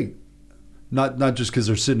 hey, not just because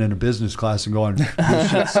they're sitting in a business class and going,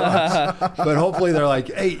 this shit sucks, but hopefully they're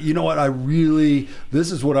like, hey, you know what,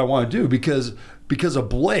 this is what I want to do, because of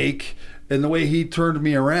Blake and the way he turned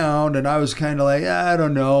me around, and I was kind of like, I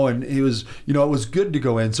don't know, and he was, it was good to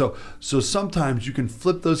go in. So sometimes you can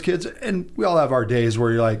flip those kids, and we all have our days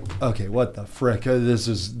where you're like, okay, what the frick,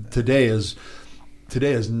 today is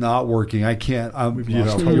not working. I can't.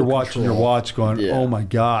 You're watching your watch, going, oh my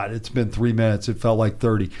God, it's been 3 minutes. It felt like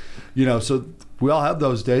 30. So we all have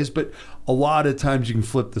those days, but a lot of times you can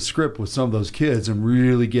flip the script with some of those kids and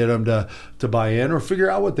really get them to buy in or figure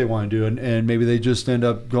out what they want to do, and maybe they just end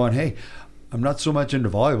up going, hey, I'm not so much into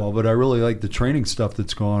volleyball, but I really like the training stuff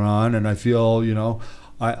that's going on, and I feel,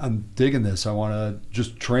 I'm digging this. I want to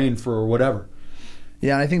just train for whatever.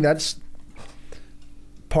 Yeah, and I think that's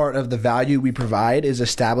part of the value we provide, is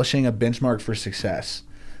establishing a benchmark for success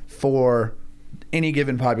for any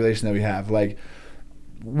given population that we have. Like,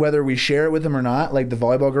 whether we share it with them or not, like the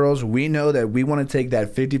volleyball girls, we know that we want to take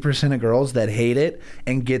that 50% of girls that hate it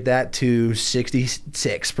and get that to 66%.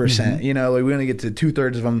 Mm-hmm. We want to get to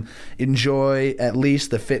 2/3 of them enjoy at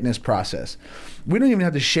least the fitness process. We don't even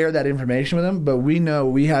have to share that information with them, but we know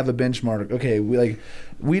we have a benchmark. Okay,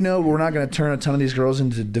 we know we're not going to turn a ton of these girls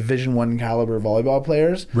into Division I caliber volleyball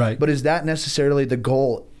players. Right. But is that necessarily the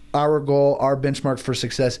goal, our benchmark for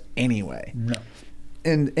success anyway? No.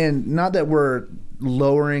 And not that we're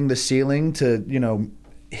lowering the ceiling to,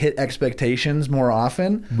 hit expectations more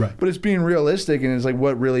often, right, but it's being realistic, and it's like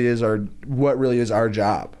what really is our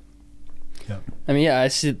job. Yeah. I mean, I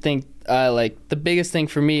should think like the biggest thing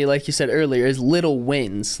for me, like you said earlier, is little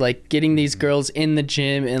wins, like getting these girls in the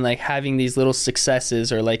gym and like having these little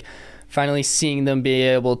successes, or like finally seeing them be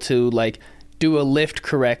able to like do a lift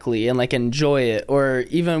correctly and like enjoy it. Or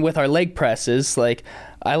even with our leg presses, like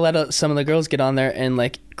I let some of the girls get on there and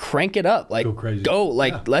like crank it up, like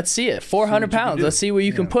let's see it, 400 pounds, let's see what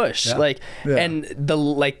you can push. And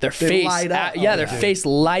their face face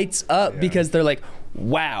lights up because they're like,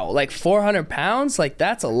 wow, like 400 pounds, like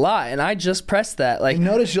that's a lot, and I just pressed that. Like, you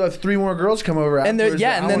notice you'll have 3 more girls come over, and then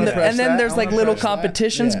there's like little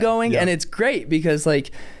competitions going, and it's great because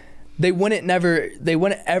like they wouldn't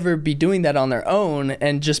ever be doing that on their own,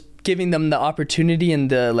 and just giving them the opportunity and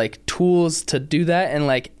the like tools to do that, and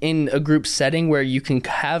like in a group setting where you can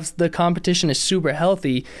have the competition is super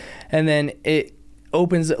healthy, and then it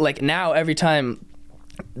opens like now every time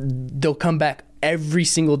they'll come back every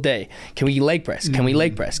single day. Can we leg press? Can we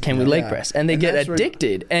leg press? Can we leg press? And they get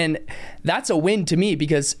addicted. And that's a win to me,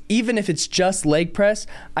 because even if it's just leg press,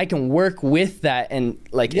 I can work with that and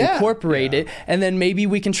like incorporate it. And then maybe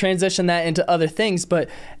we can transition that into other things. But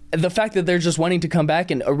the fact that they're just wanting to come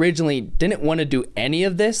back and originally didn't want to do any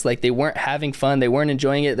of this, like they weren't having fun, they weren't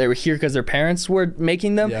enjoying it, they were here because their parents were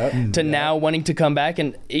making them, to now wanting to come back,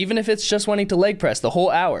 and even if it's just wanting to leg press the whole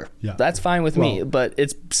hour, that's fine with me, but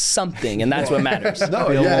it's something, and that's what matters.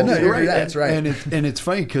 You're right. That's right. And it's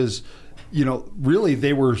funny because, you know, really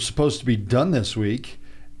they were supposed to be done this week,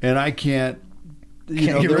 and I can't.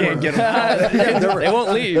 You can't get them. They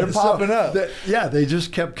won't leave. They're popping up. They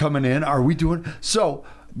just kept coming in. Are we doing so?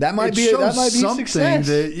 That might be something success.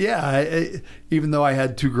 That, even though I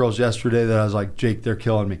had 2 girls yesterday that I was like, Jake, they're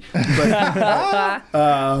killing me. But,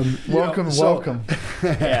 welcome.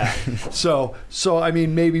 Yeah. So I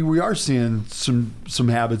mean, maybe we are seeing some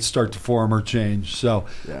habits start to form or change. So,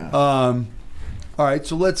 all right.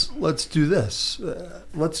 So let's do this.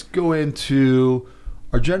 Let's go into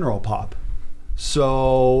our general pop.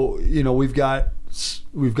 So, you know, we've got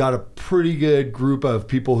a pretty good group of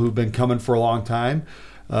people who've been coming for a long time.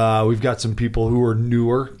 We've got some people who are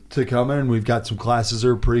newer to coming, and we've got some classes that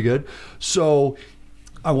are pretty good. So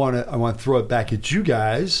I want to throw it back at you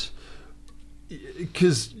guys,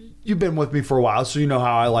 because you've been with me for a while, so you know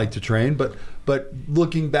how I like to train. But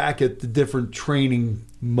looking back at the different training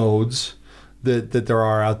modes that there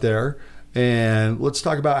are out there, and let's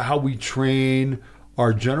talk about how we train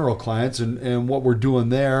our general clients and what we're doing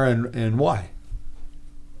there and why.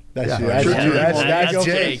 That's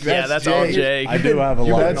Jake. That's all Jake. I do have a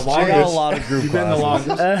lot. I got a lot of group classes. You've been the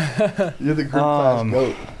longest. You're the group class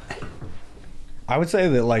goat. I would say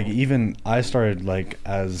that like even I started like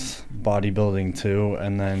as bodybuilding too,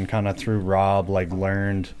 and then kind of through Rob like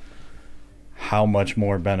learned how much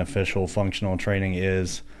more beneficial functional training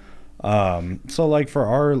is. So like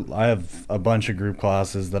I have a bunch of group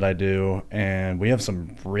classes that I do, and we have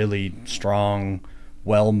some really strong,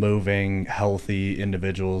 well-moving, healthy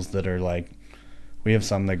individuals that are like, we have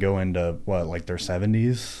some that go into like their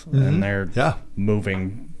 70s, and they're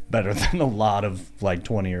moving better than a lot of like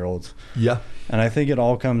 20-year-olds. Yeah. And I think it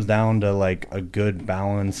all comes down to like a good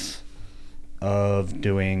balance of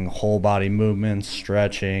doing whole body movements,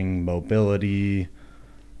 stretching, mobility,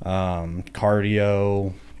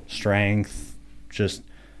 cardio, strength, just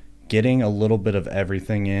getting a little bit of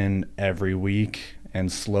everything in every week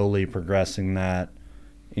and slowly progressing that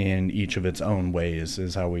in each of its own ways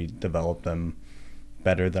is how we develop them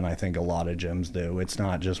better than I think a lot of gyms do. It's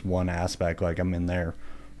not just one aspect, like I'm in there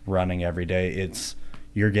running every day. It's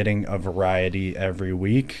you're getting a variety every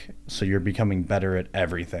week, so you're becoming better at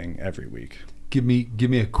everything every week. Give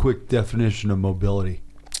me a quick definition of mobility,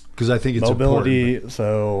 because I think it's mobility important.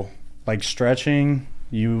 So like stretching,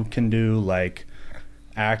 you can do like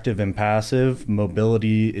active and passive.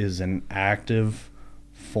 Mobility is an active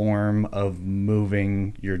form of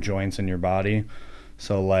moving your joints in your body.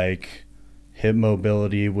 So like hip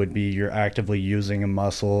mobility would be you're actively using a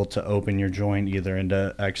muscle to open your joint either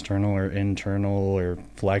into external or internal or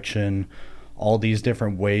flexion. All these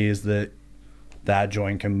different ways that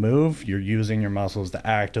joint can move, you're using your muscles to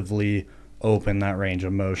actively open that range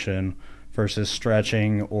of motion. Versus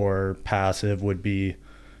stretching or passive would be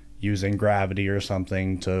using gravity or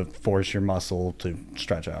something to force your muscle to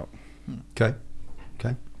stretch out. Okay.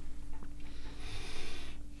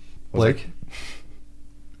 Blake,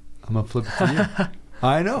 I'm going to flip it to you.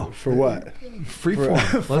 I know. For what?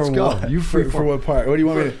 Freeform. Let's go. What? You freeform. For what part? What do you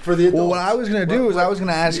want me to? For the adults. Well, what I was going to do is I was going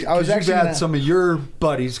to ask. I was actually had some of your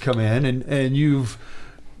buddies come in, and you've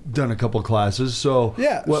done a couple of classes. So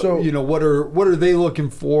what are they looking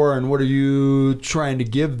for, and what are you trying to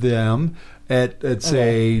give them at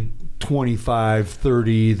say 25,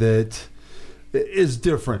 30 that is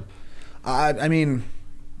different? I mean,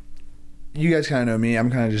 you guys kind of know me. I'm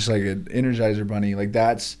kind of just like an Energizer bunny. Like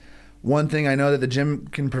that's one thing I know that the gym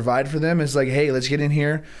can provide for them is like, hey, let's get in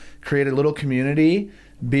here, create a little community,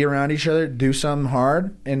 be around each other, do something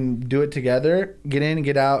hard, and do it together. Get in,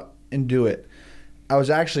 get out, and do it. I was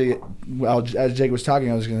actually, as Jake was talking,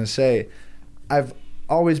 I was going to say, I've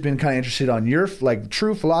always been kind of interested on your like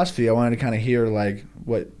true philosophy. I wanted to kind of hear like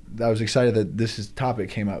what I was excited that this topic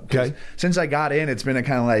came up. Okay. Since I got in, it's been a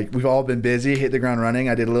kind of like, we've all been busy, hit the ground running.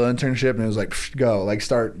 I did a little internship and it was like, go, like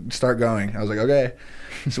start going. I was like, okay.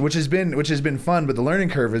 So which has been fun, but the learning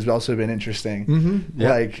curve has also been interesting. Mm-hmm.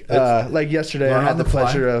 Yeah. Like yesterday, I had the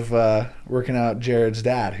pleasure of working out Jared's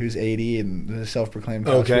dad, who's 80 and the self-proclaimed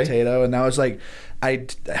couch potato, and that was like, I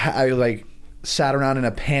like sat around in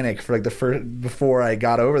a panic for like before I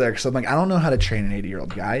got over there, because I'm like, I don't know how to train an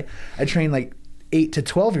 80-year-old guy. I train like 8 to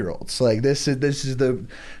 12-year-olds. Like this is the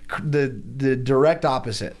direct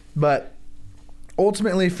opposite. But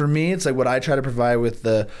ultimately for me, it's like what I try to provide with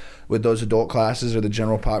those adult classes or the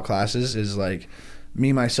general pop classes is like,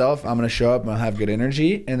 me myself, I'm gonna show up and I'll have good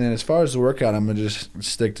energy, and then as far as the workout, I'm gonna just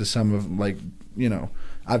stick to some of, like, you know,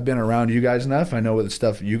 I've been around you guys enough, I know what the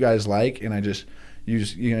stuff you guys like, and I just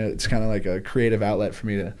use, you know, it's kind of like a creative outlet for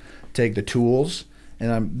me to take the tools.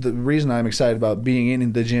 And the reason I'm excited about being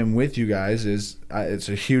in the gym with you guys is it's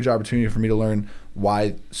a huge opportunity for me to learn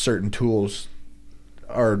why certain tools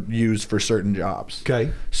are used for certain jobs.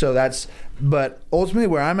 Okay. So but ultimately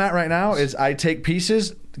where I'm at right now is I take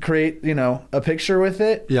pieces, create, you know, a picture with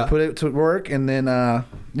it, put it to work, and then,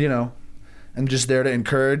 you know, I'm just there to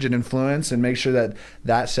encourage and influence and make sure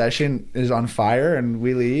that session is on fire and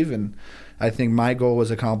we leave. And I think my goal was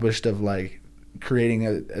accomplished of like creating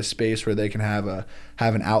a space where they can have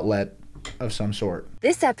an outlet of some sort.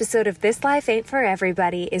 This episode of This Life Ain't For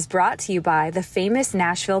Everybody is brought to you by the famous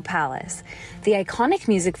Nashville Palace, the iconic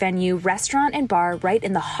music venue, restaurant, and bar right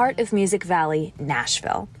in the heart of Music Valley,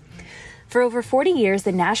 Nashville. For over 40 years,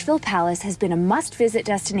 the Nashville Palace has been a must-visit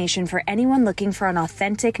destination for anyone looking for an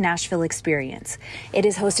authentic Nashville experience. It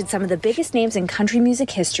has hosted some of the biggest names in country music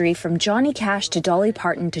history, from Johnny Cash to Dolly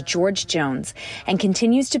Parton to George Jones, and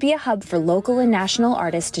continues to be a hub for local and national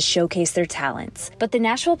artists to showcase their talents. But the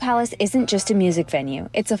Nashville Palace isn't just a music venue.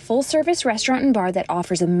 It's a full-service restaurant and bar that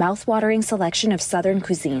offers a mouth-watering selection of Southern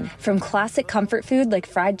cuisine, from classic comfort food like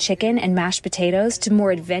fried chicken and mashed potatoes to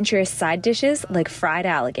more adventurous side dishes like fried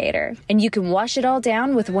alligator. And you can wash it all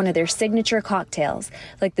down with one of their signature cocktails,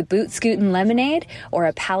 like the Boot Scootin' Lemonade or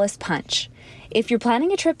a Palace Punch. If you're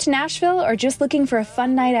planning a trip to Nashville or just looking for a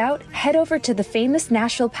fun night out, head over to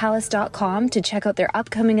thefamousnashvillepalace.com to check out their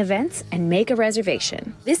upcoming events and make a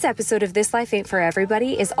reservation. This episode of This Life Ain't For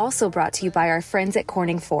Everybody is also brought to you by our friends at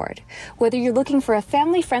Corning Ford. Whether you're looking for a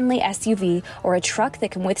family-friendly SUV or a truck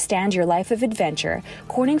that can withstand your life of adventure,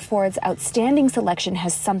 Corning Ford's outstanding selection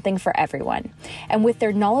has something for everyone. And with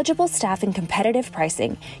their knowledgeable staff and competitive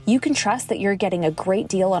pricing, you can trust that you're getting a great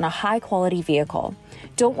deal on a high-quality vehicle.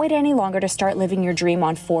 Don't wait any longer to start living your dream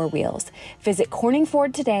on 4 wheels. Visit Corning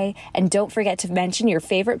Ford today, and don't forget to mention your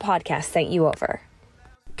favorite podcast sent you over.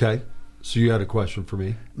 Okay. So you had a question for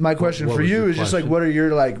me. My question for you is just like, what are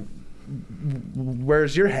your, like,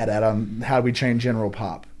 where's your head at on how we train general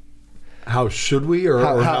pop? How should we, or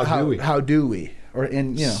how do we? How do we? Or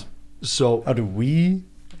in, you know. So how do we?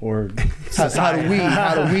 Or how do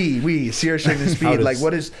we see our strength and speed? Like,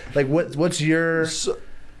 what is, like, what's your...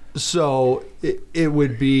 So it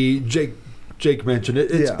would be, Jake mentioned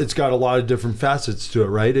it. It's got a lot of different facets to it,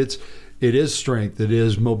 right? It is strength, it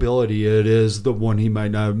is mobility, it is the one he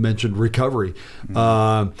might not have mentioned, recovery.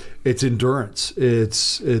 Mm-hmm. It's endurance,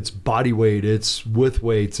 it's body weight, it's with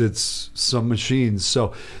weights, it's some machines.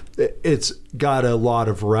 So it's got a lot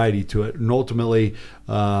of variety to it. And ultimately,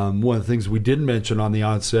 one of the things we didn't mention on the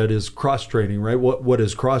onset is cross training, right? What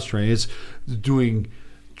is cross training? It's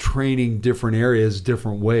training different areas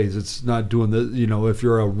different ways. It's not doing if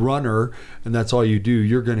you're a runner and that's all you do,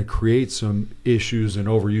 you're going to create some issues and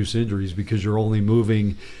overuse injuries because you're only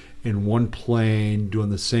moving in one plane doing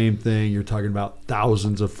the same thing. You're talking about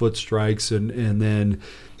thousands of foot strikes and then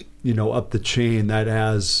up the chain. That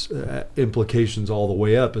has implications all the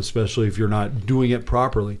way up, especially if you're not doing it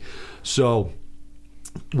properly. So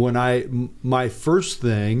my first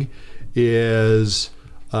thing is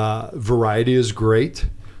variety is great.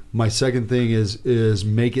 My second thing is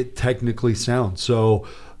make it technically sound. So,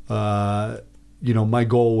 my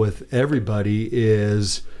goal with everybody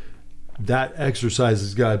is that exercise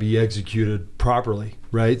has got to be executed properly,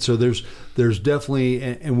 right? So there's definitely,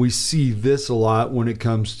 and we see this a lot when it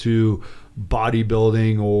comes to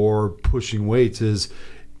bodybuilding or pushing weights, is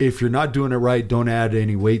if you're not doing it right, don't add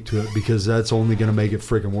any weight to it, because that's only going to make it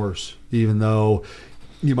freaking worse, even though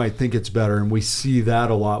you might think it's better. And we see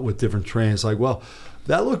that a lot with different trainers. Like, well,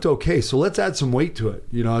 that looked okay, so let's add some weight to it.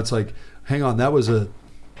 It's like, hang on, that was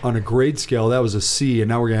on a grade scale, that was a C, and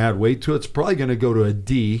now we're going to add weight to it. It's probably going to go to a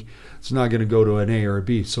D. It's not going to go to an A or a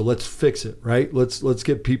B. So let's fix it, right? Let's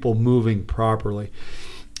get people moving properly.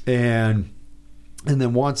 And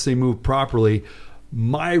then once they move properly,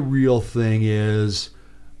 my real thing is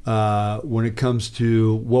when it comes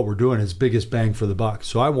to what we're doing is biggest bang for the buck.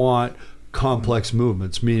 So I want complex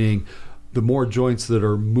movements, meaning the more joints that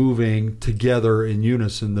are moving together in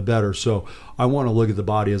unison, the better. So I want to look at the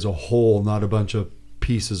body as a whole, not a bunch of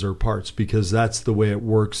pieces or parts, because that's the way it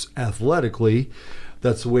works athletically.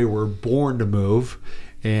 That's the way we're born to move.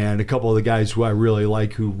 And a couple of the guys who I really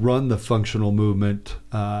like who run the functional movement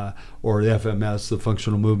or the FMS, the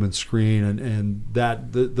functional movement screen, and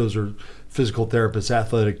those are physical therapists,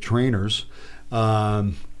 athletic trainers.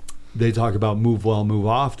 They talk about move well, move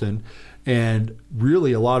often. And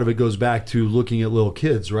really a lot of it goes back to looking at little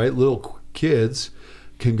kids, right? Little kids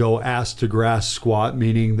can go ass to grass squat,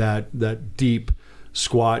 meaning that deep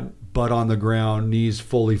squat, butt on the ground, knees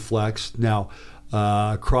fully flexed. Now,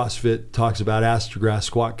 CrossFit talks about ass to grass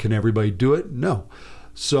squat. Can everybody do it? No.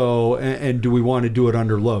 So, and do we want to do it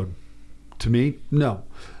under load? To me, no.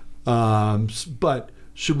 But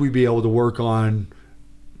should we be able to work on,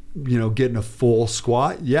 getting a full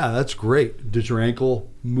squat? Yeah, that's great. Does your ankle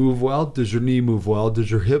move well? Does your knee move well?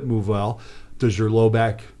 Does your hip move well? Does your low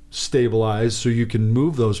back stabilize so you can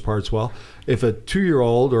move those parts well? If a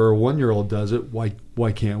 2-year-old or a 1-year-old does it,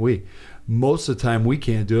 why can't we? Most of the time we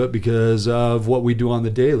can't do it because of what we do on the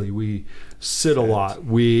daily. We sit a lot.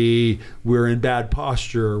 We're in bad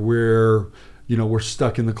posture. We're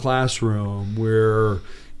stuck in the classroom. We're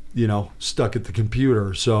stuck at the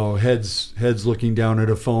computer. So heads looking down at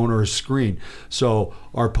a phone or a screen. So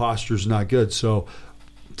our posture's not good. So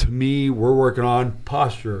to me, we're working on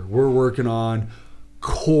posture. We're working on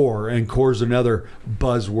core, and core is another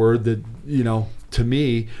buzzword that, to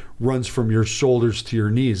me, runs from your shoulders to your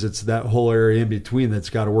knees. It's that whole area in between that's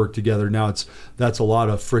got to work together. Now that's a lot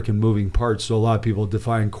of freaking moving parts. So a lot of people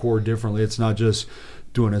define core differently. It's not just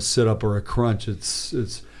doing a sit-up or a crunch.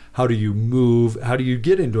 It's how do you move? How do you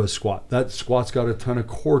get into a squat? That squat's got a ton of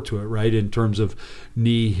core to it, right? In terms of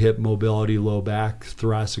knee, hip mobility, low back,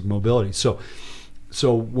 thoracic mobility. So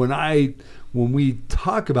when we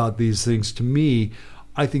talk about these things, to me,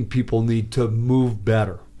 I think people need to move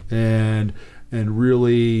better. And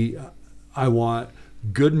really, I want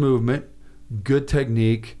good movement, good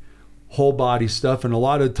technique, whole body stuff. And a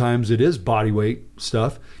lot of times it is body weight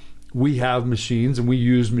stuff. We have machines and we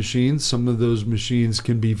use machines. Some of those machines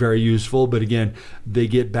can be very useful, but again, they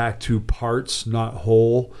get back to parts, not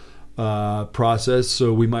whole process.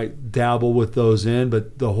 So we might dabble with those in,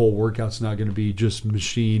 but the whole workout's not going to be just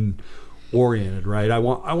machine oriented, right? I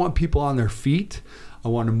want people on their feet. I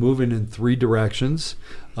want them moving in 3 directions.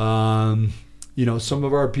 Some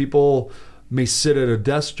of our people may sit at a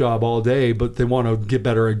desk job all day, but they want to get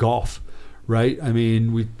better at golf, right? I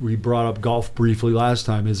mean, we brought up golf briefly last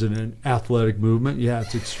time. Is it an athletic movement? Yeah,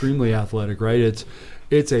 it's extremely athletic, right?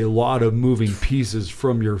 It's a lot of moving pieces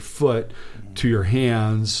from your foot to your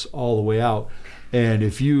hands all the way out. And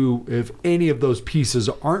if any of those pieces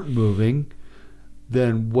aren't moving,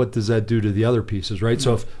 then what does that do to the other pieces, right?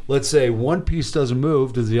 So if, let's say, one piece doesn't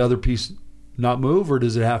move, does the other piece not move, or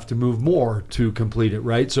does it have to move more to complete it,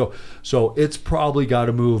 right? So it's probably got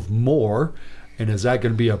to move more. And is that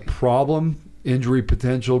going to be a problem, injury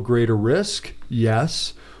potential, greater risk?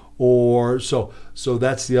 Yes. Or so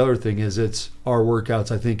that's the other thing, is it's our workouts,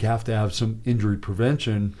 I think, have to have some injury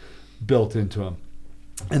prevention built into them.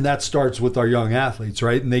 And that starts with our young athletes,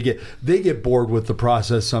 right? And they get bored with the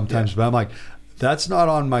process sometimes, but I'm like, that's not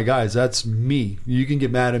on my guys. That's me. You can get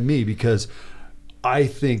mad at me because I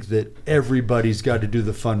think that everybody's got to do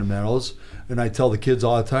the fundamentals. And I tell the kids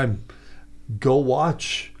all the time, go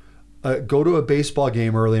to a baseball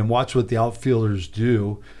game early and watch what the outfielders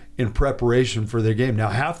do in preparation for their game. Now,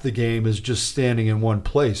 half the game is just standing in one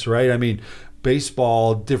place, right? I mean,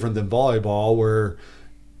 baseball, different than volleyball, where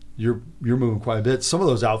you're moving quite a bit. Some of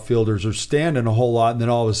those outfielders are standing a whole lot, and then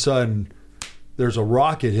all of a sudden there's a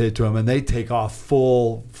rocket hit to them and they take off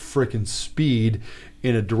full freaking speed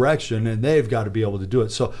in a direction, and they've got to be able to do it.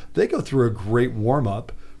 So they go through a great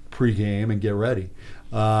warm-up pregame and get ready.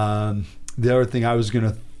 The other thing I was going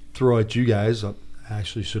to throw at you guys, I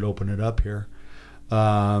actually should open it up here,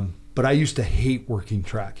 but I used to hated working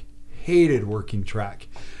track.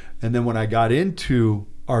 And then when I got into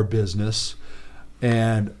our business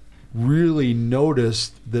and really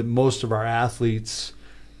noticed that most of our athletes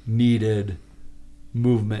needed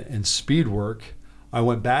movement and speed work, I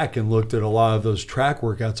went back and looked at a lot of those track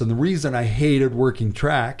workouts. And the reason I hated working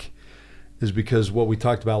track is because what we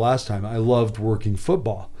talked about last time, I loved working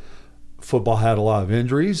football. Football had a lot of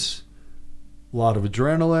injuries, a lot of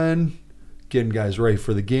adrenaline, getting guys ready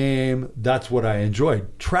for the game. That's what I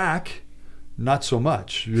enjoyed. Track, not so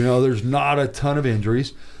much. There's not a ton of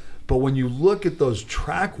injuries. But when you look at those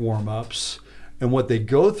track warm-ups and what they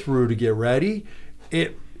go through to get ready,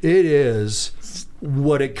 it it is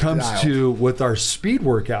what it comes to with our speed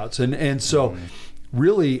workouts. And so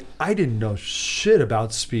really, I didn't know shit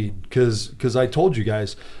about speed because I told you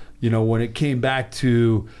guys, when it came back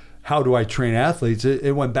to how do I train athletes,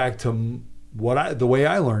 it went back to the way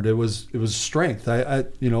I learned. It was strength. A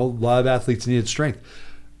lot of athletes needed strength.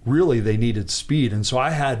 Really, they needed speed. And so I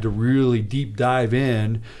had to really deep dive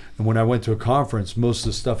in. And when I went to a conference, most of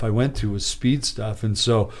the stuff I went to was speed stuff. And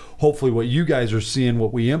so hopefully what you guys are seeing,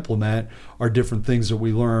 what we implement, are different things that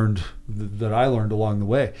we learned, that I learned along the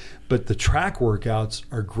way. But the track workouts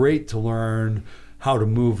are great to learn how to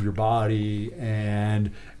move your body and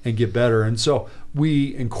get better. And so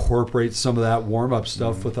we incorporate some of that warm-up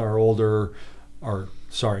stuff with our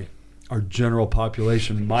general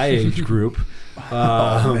population, my age group,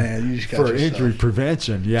 for injury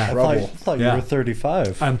prevention. Yeah, I thought you were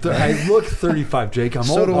 35. I look 35, Jake. I'm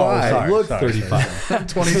so old. Do I. I look 35. I'm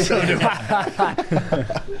 27.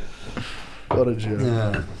 What a joke.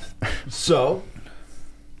 Yeah. So,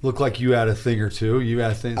 look like you had a thing or two. You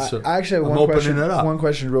had things. So I actually have one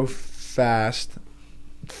question real fast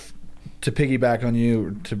to piggyback on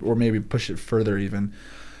you, or maybe push it further even.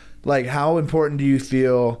 Like, how important do you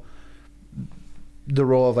feel the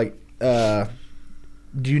role of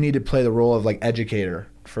do you need to play the role of educator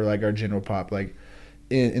for our general pop,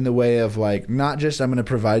 in the way of not just I'm going to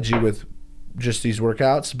provide you with just these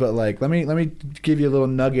workouts, but let me give you a little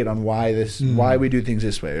nugget on why we do things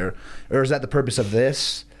this way, or is that the purpose of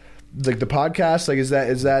this, the podcast? Is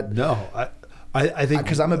that no? I think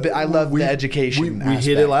because I love the education. We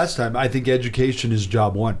hit it last time. I think education is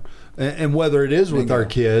job one, and whether it is with our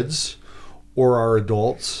kids or our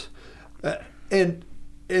adults. And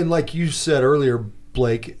like you said earlier,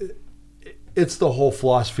 Blake, it's the whole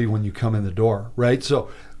philosophy when you come in the door, right? So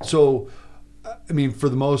I mean, for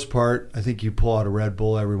the most part, I think you pull out a Red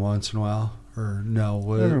Bull every once in a while. Or no?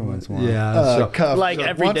 Every once in a while. Yeah.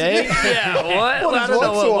 Every day? Yeah, what? I don't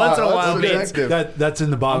know what once in a while means. That's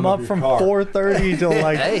in the bottom of your car. I'm up from 4:30 to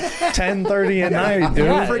 10:30 at night, dude.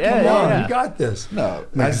 Come on, you got this. No.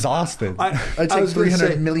 I'm exhausted. I take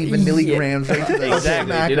 300 milligrams right to the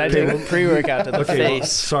exactly, dude. I take a pre-workout to the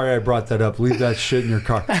face. Sorry I brought that up. Leave that shit in your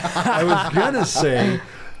car. I was going to say,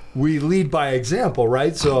 we lead by example,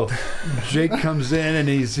 right? So Jake comes in and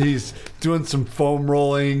he's doing some foam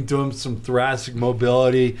rolling, doing some thoracic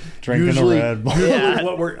mobility. Drinking a Red Bull.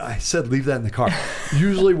 I said leave that in the car.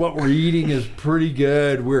 Usually what we're eating is pretty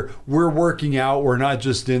good. We're working out. We're not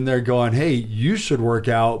just in there going, hey, you should work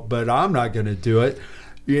out, but I'm not going to do it.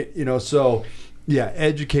 So yeah,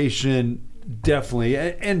 education definitely.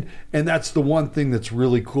 And that's the one thing that's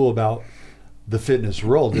really cool about the fitness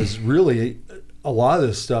world is really a lot of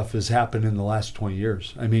this stuff has happened in the last 20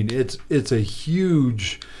 years. I mean, it's a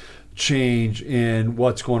huge change in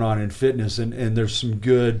what's going on in fitness, and there's some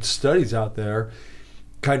good studies out there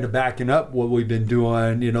kind of backing up what we've been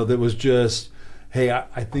doing, that was just, hey,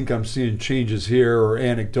 I think I'm seeing changes here, or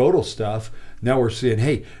anecdotal stuff. Now we're seeing,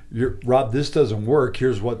 hey, Rob, this doesn't work.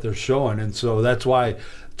 Here's what they're showing. And so that's why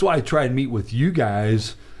I try and meet with you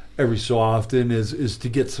guys every so often is to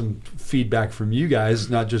get some feedback from you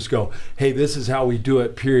guys, not just go, hey, this is how we do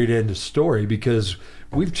it, period, end of story, because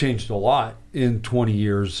we've changed a lot in 20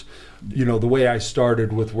 years, the way I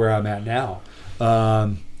started with where I'm at now.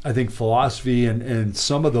 I think philosophy and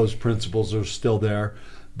some of those principles are still there,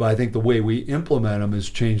 but I think the way we implement them has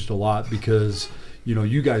changed a lot because,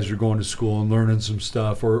 you guys are going to school and learning some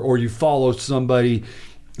stuff, or you follow somebody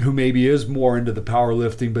who maybe is more into the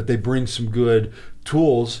powerlifting, but they bring some good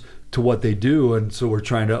tools to what they do, and so we're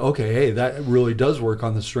trying to, okay, hey, that really does work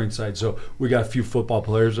on the strength side. So we got a few football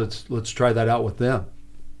players. Let's try that out with them.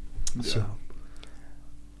 Yeah. So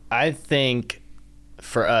I think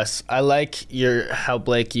for us, I like how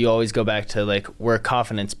Blake, you always go back to we're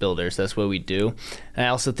confidence builders. That's what we do. And I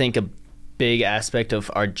also think a big aspect of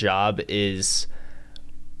our job is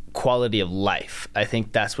quality of life. I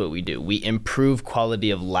think that's what we do. We improve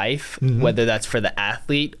quality of life, whether that's for the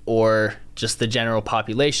athlete or just the general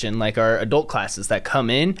population, like our adult classes that come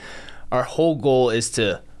in. Our whole goal is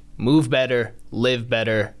to move better, live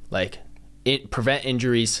better, prevent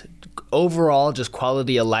injuries. Overall, just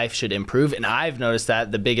quality of life should improve. And I've noticed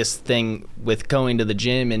that the biggest thing with going to the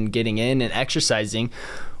gym and getting in and exercising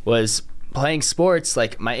was playing sports. I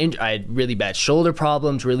had really bad shoulder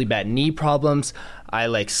problems, really bad knee problems.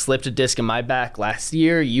 I slipped a disc in my back last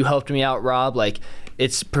year. You helped me out, Rob.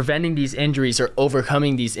 It's preventing these injuries or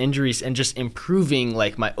overcoming these injuries and just improving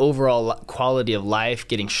my overall quality of life,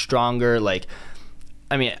 getting stronger.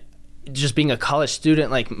 just being a college student,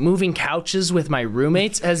 like moving couches with my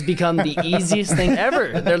roommates has become the easiest thing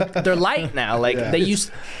ever. They're light now. Like they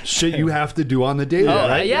used shit you have to do on the daily.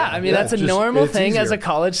 Right? Yeah. I mean, that's a normal thing as a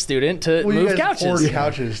college student to move couches. 40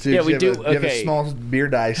 couches, dude. Yeah, we do. You have a small beer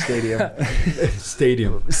dye stadium.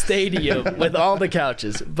 Stadium with all the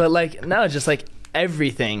couches. But like now, just like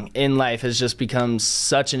everything in life has just become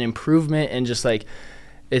such an improvement, and just like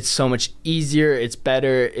it's so much easier. It's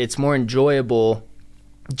better. It's more enjoyable.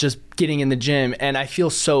 Just getting in the gym, and I feel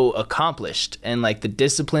so accomplished, and like the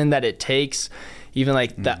discipline that it takes, even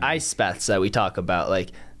like the ice baths that we talk about,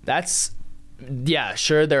 like that's, yeah,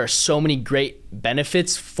 sure, there are so many great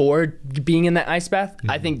benefits for being in that ice bath.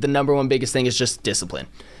 I think the number one biggest thing is just discipline.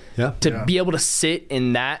 To be able to sit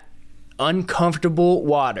in that uncomfortable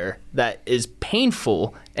water that is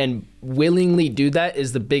painful and willingly do that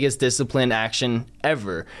is the biggest discipline action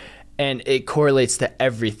ever. And it correlates to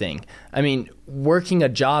everything. I mean, working a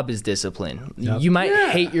job is discipline. You might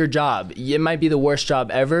hate your job. It might be the worst job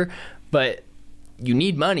ever, but you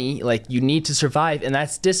need money. Like, you need to survive, and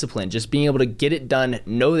that's discipline. Just being able to get it done,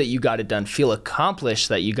 know that you got it done, feel accomplished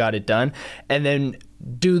that you got it done, and then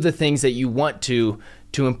do the things that you want to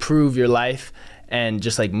improve your life and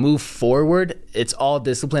just like move forward. It's all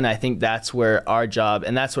discipline. I think that's where our job,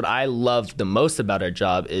 and that's what I love the most about our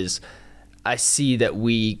job, is I see that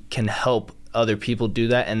we can help other people do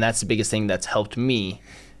that, and that's the biggest thing that's helped me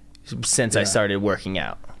since I started working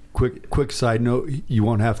out. Quick side note, you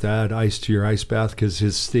won't have to add ice to your ice bath because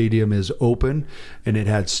his stadium is open, and it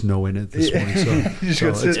had snow in it this morning.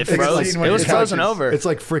 It was frozen over. It's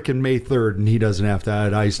like freaking May 3rd, and he doesn't have to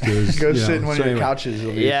add ice to his... Go sit in one of your couches.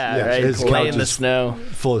 Right. Lay in the snow.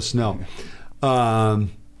 Full of snow.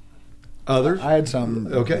 Others? I had some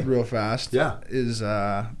real fast. Yeah.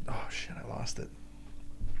 Oh, shit, I lost it.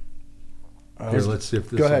 Here, let's see if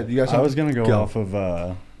this... Go ahead. You guys. I was going to go off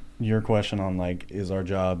of your question on, like, is our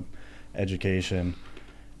job education?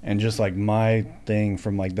 And just, like, my thing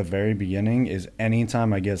from, like, the very beginning is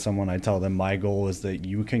anytime I get someone, I tell them my goal is that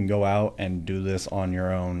you can go out and do this on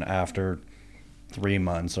your own after 3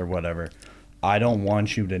 months or whatever. I don't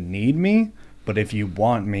want you to need me, but if you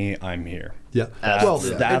want me, I'm here. Yeah.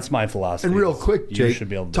 That's my philosophy. And real quick, Jake, you should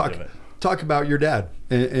be able to do it. Talk about your dad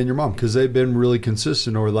and your mom, because they've been really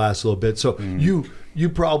consistent over the last little bit. So you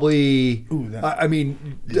probably,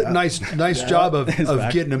 nice job of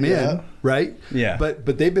getting them in, right? Yeah. But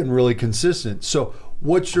they've been really consistent. So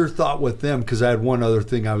what's your thought with them? Because I had one other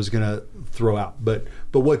thing I was going to throw out. But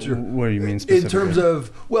what's your... What do you mean specifically? In terms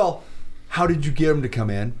of, how did you get them to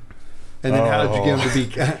come in? And then how did you get them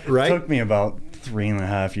to be, right? It took me about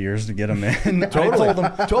 3.5 years to get him in. Totally.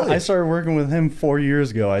 I started working with him 4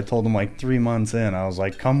 years ago. I told him like 3 months in, I was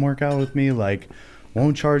like, come work out with me. Like,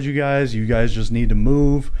 won't charge you guys. You guys just need to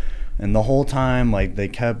move. And the whole time, like, they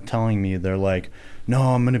kept telling me, they're like, no,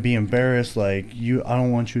 I'm going to be embarrassed. Like, I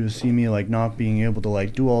don't want you to see me, like, not being able to,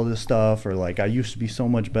 like, do all this stuff. Or, like, I used to be so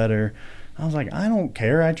much better. I was like, I don't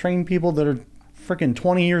care. I train people that are freaking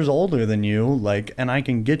 20 years older than you. Like, and I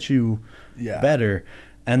can get you better.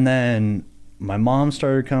 And then my mom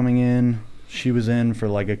started coming in. She was in for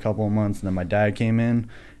like a couple of months, and then my dad came in,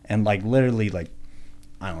 and like literally like,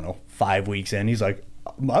 I don't know, 5 weeks in, he's like,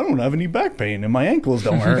 I don't have any back pain and my ankles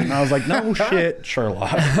don't hurt. And I was like, no shit,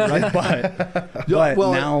 Sherlock. Right? But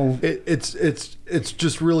now it's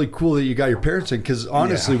just really cool that you got your parents in, because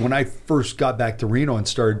honestly, when I first got back to Reno and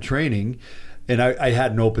started training, and I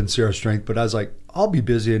had an open Sierra strength, but I was like, I'll be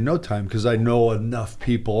busy in no time because I know enough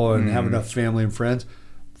people and have enough family and friends.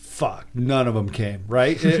 Fuck, none of them came,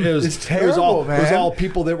 right? It was, it's terrible, man. It was all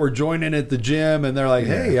people that were joining at the gym, and they're like,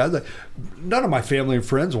 hey, none of my family and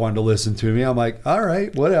friends wanted to listen to me. I'm like, all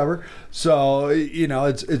right, whatever. So,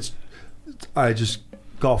 I just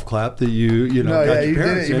golf clap that you got your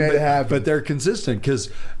parents in, made it happen. But they're consistent,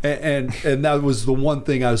 because, and that was the one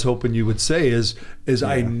thing I was hoping you would say is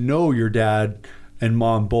I know your dad and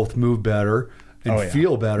mom both move better and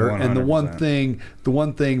feel better. 100%. And the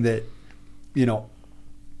one thing that,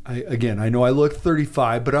 I know I look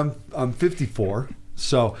 35, but I'm 54.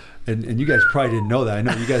 So, and you guys probably didn't know that. I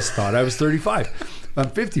know you guys thought I was 35. I'm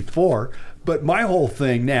 54. But my whole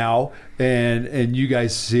thing now, and you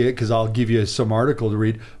guys see it because I'll give you some article to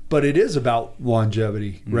read, but it is about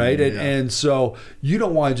longevity, right? And so you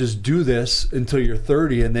don't want to just do this until you're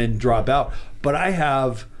 30 and then drop out. But I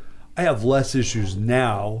have less issues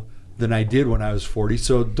now than I did when I was 40.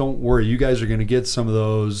 So don't worry, you guys are going to get some of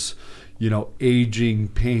those, aging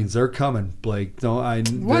pains. They're coming, Blake. Why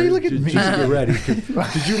are you looking at me? Just get ready,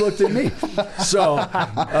 because you looked at me. So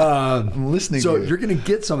I'm listening. So you're going to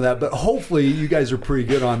get some of that, but hopefully you guys are pretty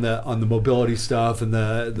good on the mobility stuff and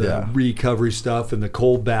the recovery stuff and the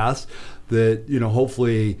cold baths. That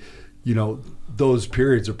hopefully those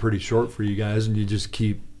periods are pretty short for you guys, and you just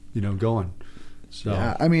keep going. So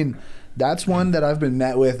yeah, I mean, that's one that I've been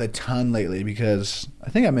met with a ton lately, because I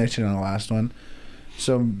think I mentioned on the last one.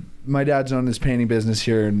 So my dad's owned this painting business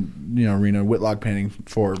here in Reno, Whitlock Painting,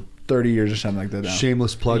 for 30 years or something like that now.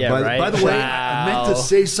 Shameless plug. Yeah, by the way, I meant to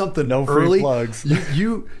say something early. Free plugs.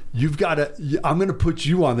 You've got to. I'm going to put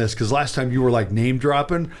you on this, because last time you were like name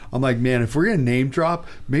dropping. I'm like, man, if we're going to name drop,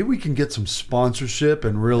 maybe we can get some sponsorship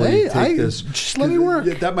and really take this. Just let me work.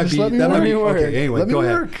 Yeah, that might just be. Let me that work. might be okay. Anyway, let me go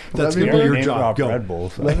work. ahead. That's going to be your Name job. drop Go. Red Bull,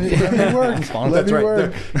 so. Let me work. Let That's me right.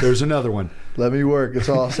 work. There's another one. Let me work. That's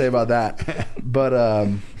all I'll say about that. But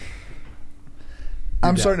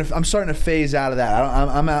I'm starting to phase out of that.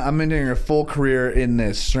 I'm entering a full career in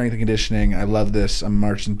this strength and conditioning. I love this. I'm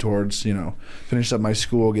marching towards finish up my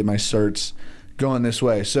school, get my certs, going this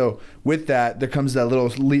way. So with that, there comes that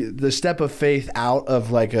the step of faith out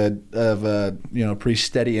of like a pretty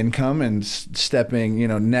steady income and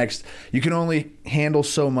stepping next. You can only handle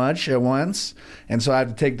so much at once, and so I have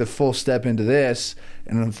to take the full step into this.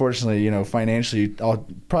 And unfortunately, financially, I'll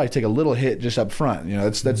probably take a little hit just up front.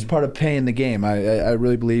 That's part of paying the game. I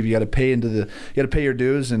really believe you got to pay your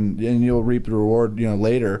dues, and you'll reap the reward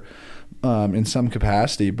later in some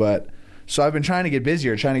capacity. But so I've been trying to get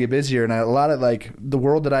busier, and a lot of like the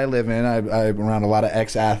world that I live in, I'm around a lot of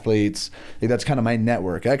ex-athletes. Like, that's kind of my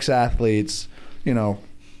network. Ex-athletes,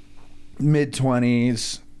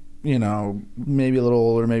 mid-20s, maybe a little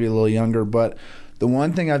older, maybe a little younger, but the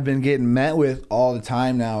one thing I've been getting met with all the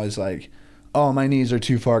time now is like, oh, my knees are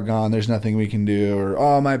too far gone, there's nothing we can do, or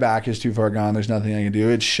oh, my back is too far gone, there's nothing I can do,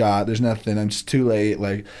 it's shot, there's nothing, I'm just too late.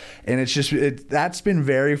 Like, and it's just that's been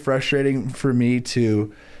very frustrating for me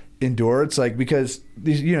to endure. It's like, because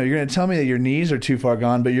you're going to tell me that your knees are too far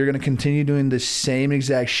gone, but you're going to continue doing the same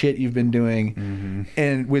exact shit you've been doing,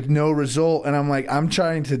 and with no result. And I'm like, I'm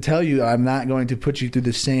trying to tell you, I'm not going to put you through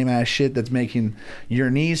the same ass shit that's making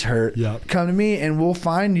your knees hurt. Yep. Come to me and we'll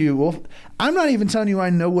find you. I'm not even telling you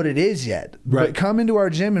I know what it is yet, right? But come into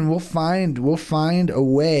our gym and we'll find a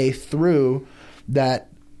way through that.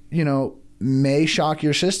 May shock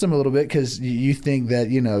your system a little bit, because you think that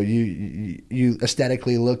you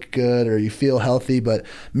aesthetically look good or you feel healthy, but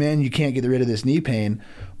man, you can't get rid of this knee pain.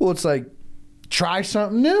 Well, it's like, try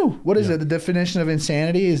something new. What is it? The definition of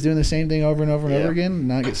insanity is doing the same thing over and over and over again,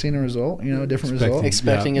 not seeing a result. A different result.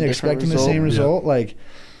 Expecting a different result. The same result. Like,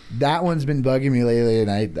 that one's been bugging me lately,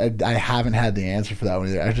 and I haven't had the answer for that one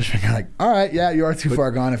either. I've just been like, all right, yeah, you are too far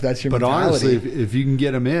gone if that's your mentality. But honestly, if you can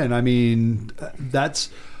get them in, I mean, that's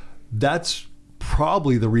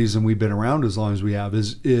probably the reason we've been around as long as we have,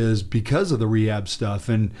 is because of the rehab stuff.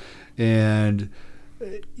 And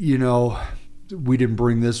we didn't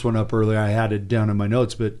bring this one up earlier. I had it down in my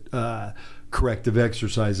notes, but corrective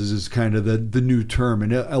exercises is kind of the new term,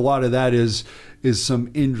 and a lot of that is some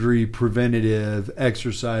injury preventative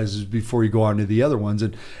exercises before you go on to the other ones,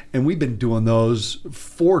 and we've been doing those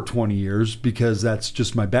for 20 years because that's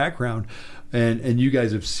just my background. And you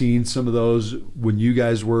guys have seen some of those when you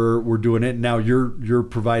guys were doing it. And now you're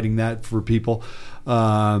providing that for people,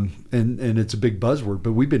 and it's a big buzzword.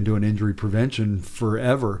 But we've been doing injury prevention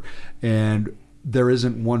forever, and there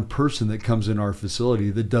isn't one person that comes in our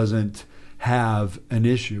facility that doesn't have an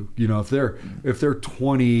issue. If they're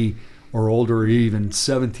 20 or older, or even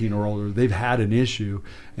 17 or older, they've had an issue,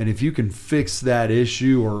 and if you can fix that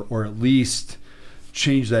issue or at least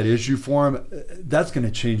change that issue for them, that's going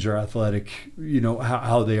to change their athletic,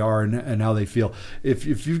 how they are and how they feel.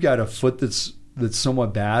 If you've got a foot that's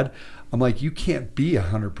somewhat bad, I'm like, you can't be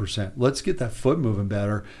 100%. Let's get that foot moving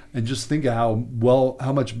better, and just think of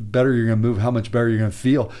how much better you're going to move, how much better you're going to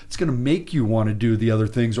feel. It's going to make you want to do the other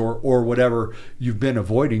things or whatever you've been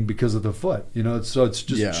avoiding because of the foot. So it's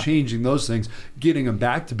just changing those things, getting them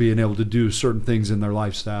back to being able to do certain things in their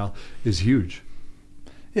lifestyle is huge.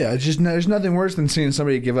 Yeah, it's just there's nothing worse than seeing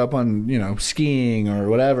somebody give up on skiing or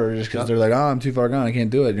whatever just because they're like, oh, I'm too far gone, I can't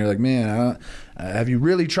do it. And you're like, man, have you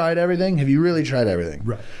really tried everything? Have you really tried everything?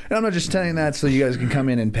 Right. And I'm not just telling that so you guys can come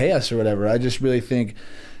in and pay us or whatever. I just really think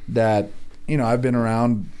that I've been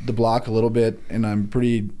around the block a little bit, and I have a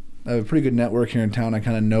pretty good network here in town. I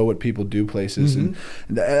kind of know what people do places, and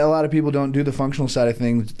a lot of people don't do the functional side of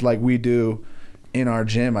things like we do in our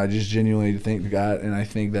gym. I just genuinely think that, and I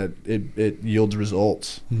think that it yields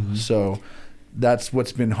results. So that's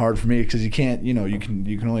what's been hard for me, because you can't, you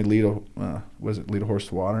can only lead a horse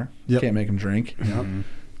to water. You can't make him drink.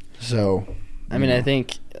 So, I mean, I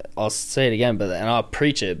think I'll say it again, and I'll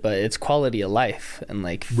preach it, but it's quality of life, and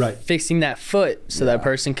like fixing that foot so that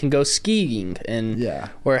person can go skiing, and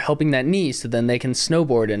or helping that knee so then they can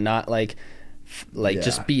snowboard and not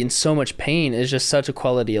just be in so much pain is just such a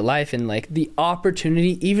quality of life. And like the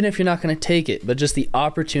opportunity, even if you're not going to take it, but just the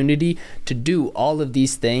opportunity to do all of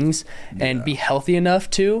these things and be healthy enough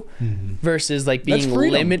to versus like being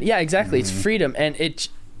limited. Yeah, exactly. It's freedom. And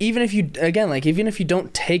even if you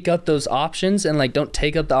don't take up those options and like don't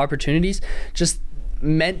take up the opportunities, just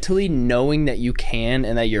mentally knowing that you can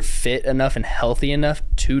and that you're fit enough and healthy enough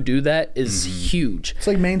to do that is huge. It's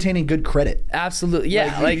like maintaining good credit. Absolutely.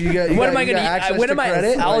 Yeah. I'll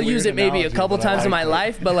use it maybe a couple times in my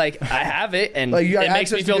life, but like I have it, and it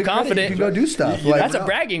makes me feel confident. You can go do stuff. That's a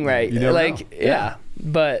bragging right. But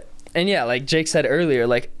like Jake said earlier,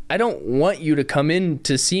 like I don't want you to come in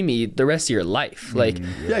to see me the rest of your life. Like,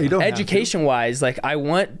 you don't education wise, like I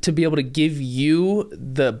want to be able to give you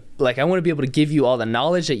all the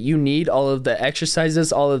knowledge that you need, all of the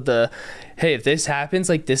exercises, all of the, hey, if this happens,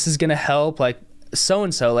 like this is going to help, like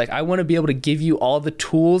so-and-so, like I want to be able to give you all the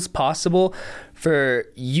tools possible for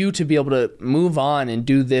you to be able to move on and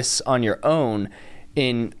do this on your own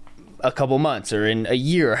in a couple months or in a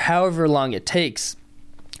year or however long it takes.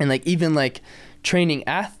 And like, even like training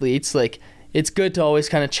athletes, like it's good to always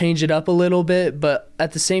kind of change it up a little bit, but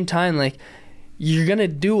at the same time, like you're going to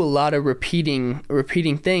do a lot of repeating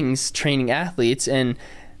things training athletes,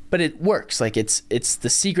 but it works. Like it's the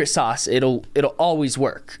secret sauce. It'll always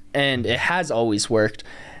work, and it has always worked.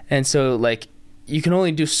 And so like you can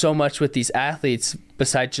only do so much with these athletes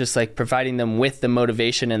besides just like providing them with the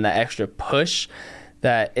motivation and the extra push,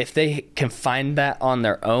 that if they can find that on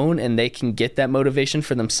their own and they can get that motivation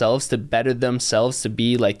for themselves to better themselves, to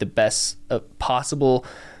be like the best possible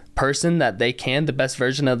person that they can, the best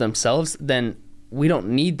version of themselves, then we don't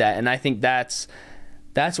need that. And I think that's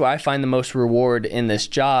where I find the most reward in this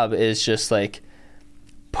job, is just like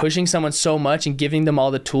pushing someone so much and giving them all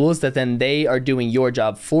the tools that then they are doing your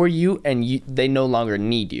job for you, and they no longer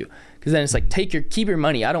need you. Because then it's like, keep your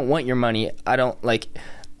money. I don't want your money.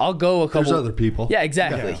 I'll go a couple. There's other people. Yeah,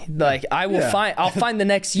 exactly. Yeah. Like I'll find the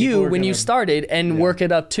next you when you started and work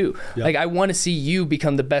it up too. Yeah. Like I want to see you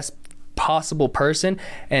become the best possible person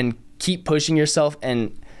and keep pushing yourself,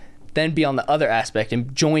 and then be on the other aspect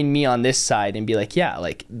and join me on this side and be like, yeah,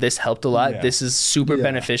 like this helped a lot. Yeah. This is super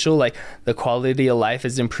beneficial. Like the quality of life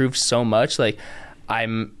has improved so much. Like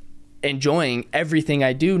I'm enjoying everything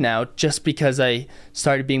I do now just because I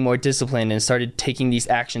started being more disciplined and started taking these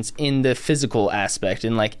actions in the physical aspect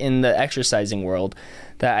and like in the exercising world,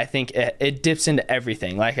 that I think it dips into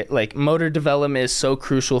everything. Like motor development is so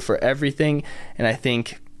crucial for everything, and I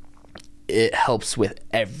think it helps with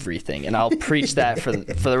everything, and I'll preach that for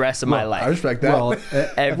the rest of my life. I respect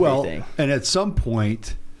that. Everything. And at some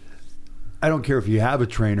point, I don't care if you have a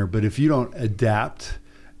trainer, but if you don't adapt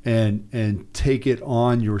and take it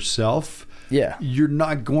on yourself, you're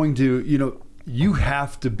not going to, you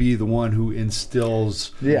have to be the one who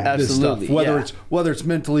instills this stuff, whether it's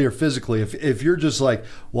mentally or physically. If you're just like,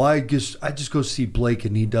 well, I just go see Blake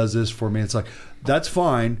and he does this for me, it's like, that's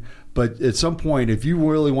fine. But at some point, if you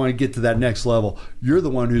really want to get to that next level, you're the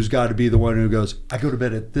one who's got to be the one who goes, I go to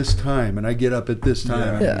bed at this time and I get up at this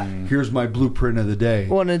time. Yeah. Here's my blueprint of the day.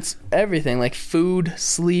 Well, and it's everything, like food,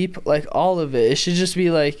 sleep, like all of it. It should just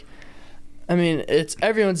be like, I mean, it's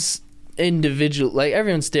everyone's individual, like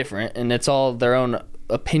everyone's different, and it's all their own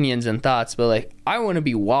opinions and thoughts. But like, I want to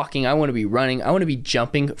be walking, I want to be running, I want to be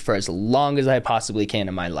jumping for as long as I possibly can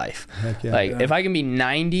in my life. If I can be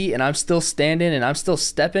 90 and I'm still standing and I'm still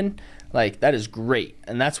stepping, like that is great,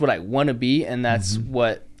 and that's what I want to be, and that's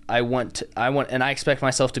what I want, and I expect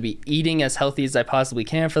myself to be eating as healthy as I possibly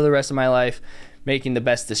can for the rest of my life, making the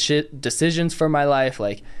best decisions for my life,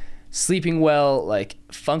 like sleeping well, like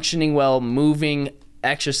functioning well, moving,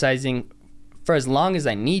 exercising for as long as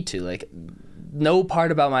I need to. Like no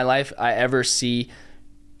part about my life I ever see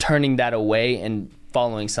turning that away and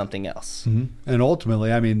following something else. And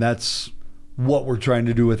ultimately, I mean, that's what we're trying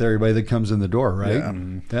to do with everybody that comes in the door,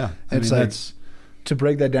 right? Yeah. That's to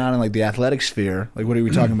break that down in like the athletic sphere. Like, what are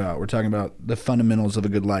we talking about? We're talking about the fundamentals of a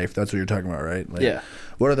good life. That's what you're talking about, right? Like,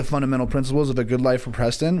 what are the fundamental principles of a good life for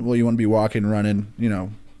Preston? Well, you want to be walking, running,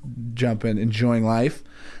 jumping, enjoying life.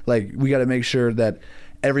 Like, we got to make sure that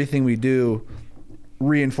everything we do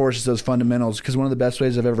reinforces those fundamentals, because one of the best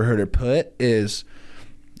ways I've ever heard it put is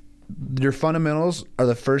your fundamentals are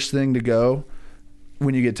the first thing to go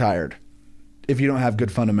when you get tired. if you don't have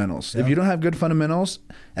good fundamentals. If you don't have good fundamentals,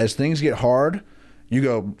 as things get hard, you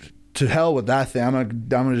go, to hell with that thing. I'm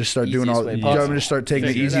gonna just start doing all. I'm gonna just start taking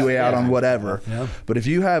the easy way out on whatever. Yeah. But if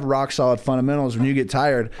you have rock solid fundamentals, when you get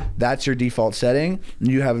tired, that's your default setting. And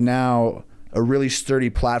you have now a really sturdy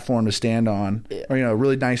platform to stand on, or a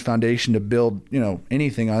really nice foundation to build,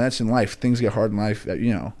 anything on. That's in life. Things get hard in life.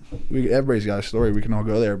 Everybody's got a story. We can all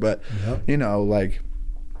go there, but you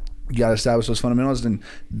got to establish those fundamentals, and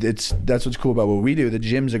that's what's cool about what we do. The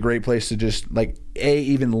gym's a great place to just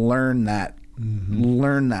even learn that.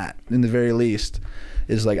 Learn that in the very least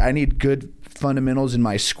is I need good fundamentals in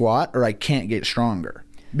my squat or I can't get stronger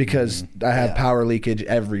because I have power leakage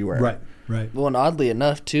everywhere. Right. Well, and oddly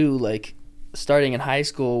enough too, starting in high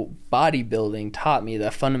school, bodybuilding taught me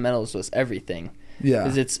that fundamentals was everything. Yeah.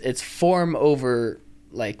 Because it's form over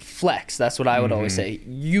flex. That's what I would always say.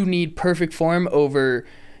 You need perfect form over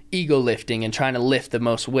ego lifting and trying to lift the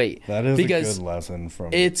most weight. That is a good lesson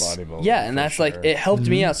from bodybuilding. Yeah, and that's it helped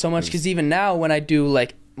me out so much because even now when I do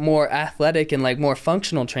more athletic and more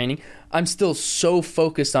functional training, I'm still so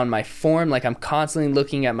focused on my form. I'm constantly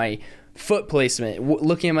looking at my foot placement,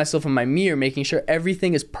 looking at myself in my mirror, making sure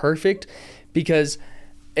everything is perfect, because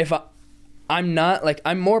if I'm not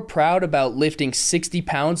I'm more proud about lifting 60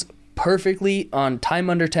 pounds perfectly on time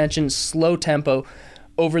under tension, slow tempo,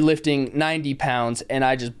 over lifting 90 pounds and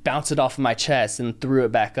I just bounced it off of my chest and threw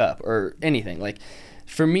it back up or anything.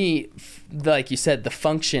 For me, like you said, the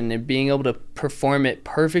function and being able to perform it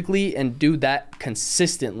perfectly and do that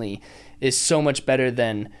consistently is so much better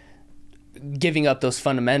than giving up those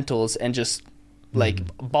fundamentals and just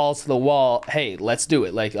balls to the wall. Hey, let's do it.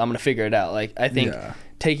 I'm going to figure it out. I think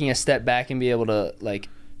taking a step back and be able to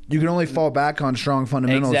you can only fall back on strong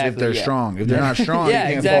fundamentals if they're strong. If they're not strong, you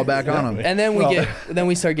can't fall back on them. And then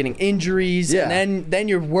we start getting injuries, and then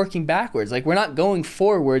you're working backwards. We're not going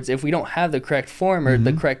forwards if we don't have the correct form or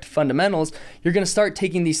the correct fundamentals. You're going to start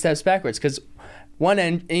taking these steps backwards because one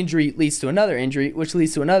injury leads to another injury, which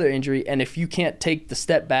leads to another injury. And if you can't take the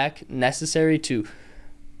step back necessary to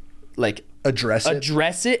address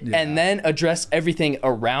it and then address everything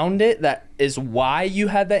around it that is why you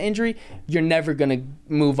had that injury, you're never going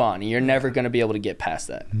to move on. You're never going to be able to get past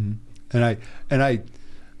that. And I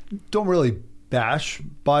don't really bash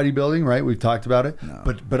bodybuilding, right? We've talked about it.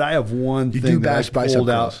 No. But I have one thing that I pulled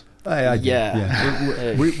out. I do.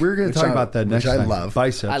 Yeah. We're going to talk about that next time. I love.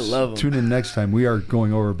 Biceps. I love them. Tune in next time. We are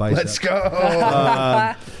going over biceps. Let's go.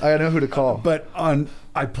 I know who to call. But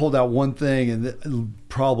I pulled out one thing, and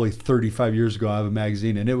probably 35 years ago, I have a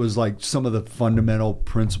magazine, and it was some of the fundamental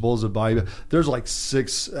principles of bodybuilding. There's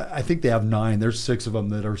 6, I think they have 9. There's 6 of them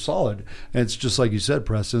that are solid. And it's just like you said,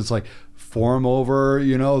 Preston, it's form over,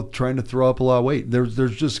 trying to throw up a lot of weight. There's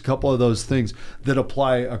just a couple of those things that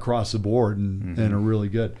apply across the board and are really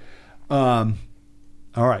good. All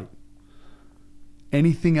right.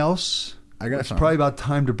 Anything else? It's probably about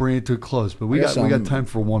time to bring it to a close, but we got time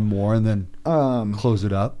for one more and then close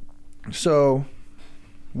it up. So,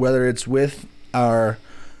 whether it's with our,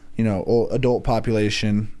 adult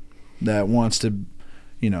population that wants to,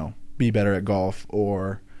 be better at golf,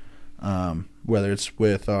 or whether it's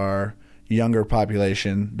with our younger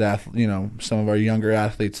population that some of our younger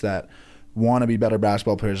athletes that want to be better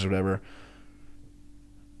basketball players or whatever.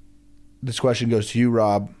 This question goes to you,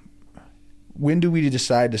 Rob. When do we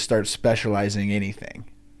decide to start specializing anything?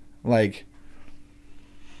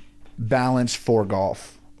 Balance for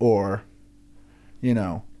golf or,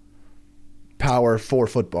 power for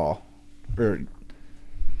football or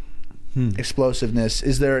explosiveness.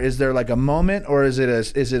 Is there a moment, or is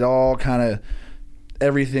it all kind of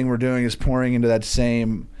everything we're doing is pouring into that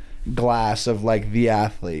same glass of the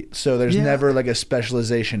athlete? So there's never a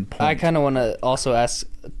specialization point. I kind of want to also ask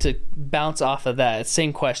to bounce off of that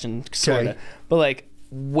same question, sort of, but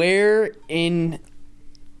where in,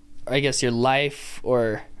 I guess, your life,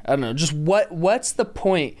 or I don't know, just what's the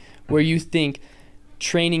point where you think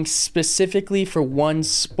training specifically for one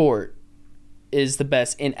sport is the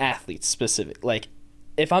best in athletes specific?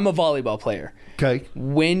 If I'm a volleyball player,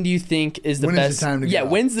 when do you think is the best? When is the time to go?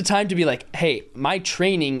 When's the time to be hey, my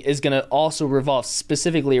training is going to also revolve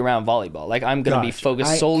specifically around volleyball. I'm going to be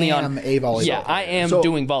focused solely on a volleyball. Yeah, I am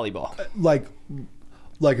doing volleyball.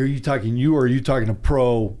 Are you talking you, or are you talking a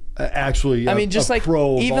pro? Actually, I mean, just a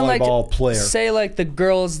pro even volleyball player. Say the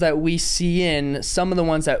girls that we see in some of the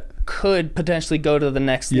ones that could potentially go to the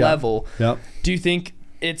next level. Yep. Do you think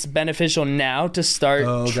it's beneficial now to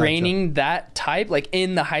start training that type,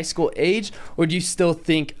 in the high school age, or do you still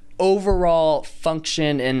think overall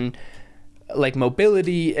function and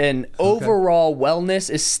mobility and overall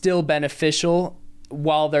wellness is still beneficial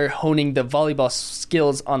while they're honing the volleyball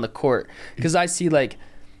skills on the court. Because I see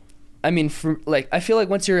I feel like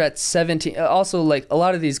once you're at 17, also like a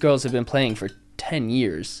lot of these girls have been playing for 10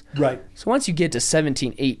 years. Right. So once you get to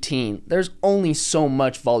 17, 18, there's only so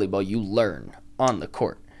much volleyball you learn on the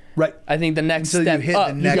court. Right. I think the next Until step you hit up.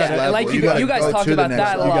 the next level. Like you guys talked about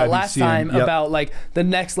that a lot last time about like the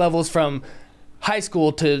next levels from high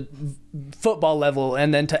school to football level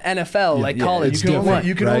and then to NFL, college.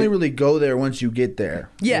 You can only really go there once you get there.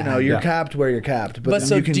 Yeah. You know, you're capped where you're capped, but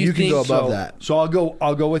so you can go above that. So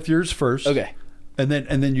I'll go with yours first. Okay. And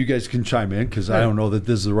then you guys can chime in because I don't know that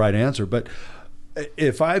this is the right answer. But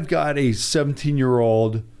if I've got a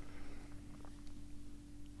 17-year-old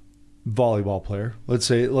volleyball player, let's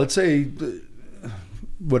say whatever,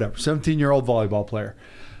 17-year-old volleyball player,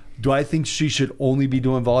 do I think she should only be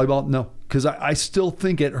doing volleyball? No, because I still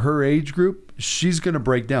think at her age group, she's going to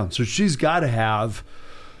break down. So she's got to have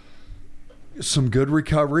some good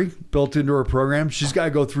recovery built into her program. She's got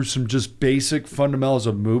to go through some just basic fundamentals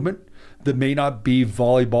of movement that may not be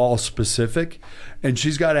volleyball specific, and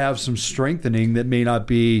she's got to have some strengthening that may not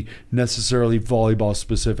be necessarily volleyball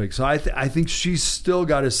specific. So I think she's still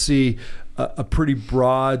got to see a pretty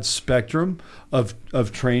broad spectrum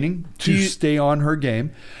of training to stay on her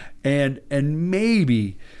game, and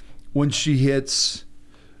maybe when she hits,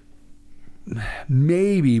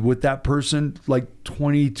 maybe with that person like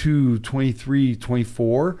 22, 23,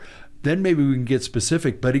 24, then maybe we can get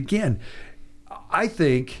specific. But again, I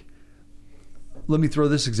think, let me throw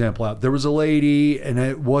this example out. There was a lady, and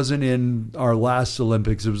it wasn't in our last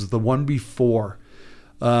Olympics. It was the one before.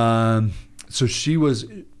 So she was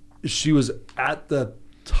at the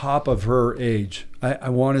top of her age. I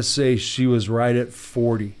want to say she was right at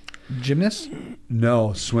 40. Gymnast?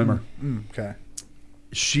 No, swimmer. Okay.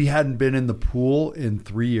 She hadn't been in the pool in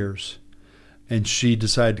 3 years, and she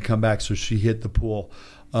decided to come back, so she hit the pool.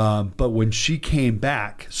 But when she came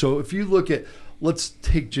back, so if you look at, let's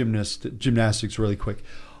take gymnastics really quick.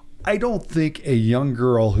 I don't think a young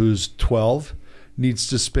girl who's 12 needs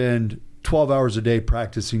to spend 12 hours a day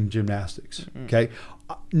practicing gymnastics. Okay.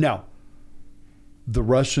 Now, the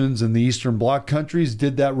Russians and the Eastern Bloc countries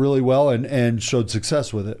did that really well and showed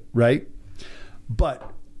success with it, right?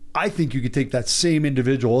 But I think you could take that same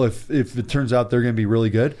individual, if it turns out they're going to be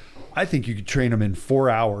really good, I think you could train them in 4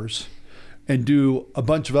 hours and do a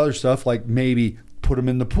bunch of other stuff, like maybe put them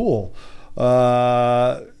in the pool,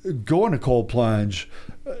 go in a cold plunge,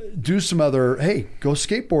 do some other, go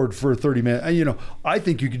skateboard for 30 minutes. I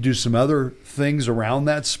think you could do some other things around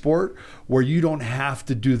that sport where you don't have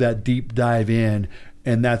to do that deep dive in,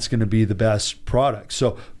 and that's going to be the best product.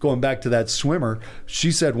 So going back to that swimmer,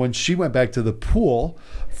 she said when she went back to the pool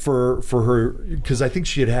for her, because I think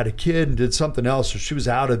she had a kid and did something else, so she was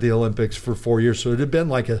out of the Olympics for 4 years. So it had been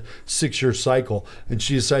like a 6-year cycle, and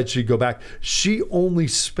she decided she'd go back. She totally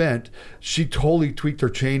tweaked her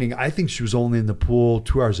training. I think she was only in the pool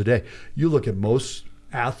 2 hours a day. You look at most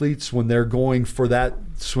athletes when they're going for that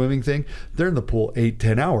swimming thing, they're in the pool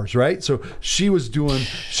 8-10 hours, right? So she was doing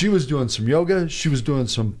some yoga, she was doing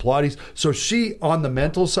some Pilates. So she, on the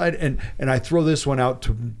mental side, and I throw this one out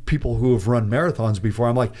to people who have run marathons before,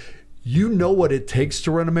 I'm like, you know what it takes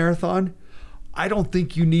to run a marathon? I don't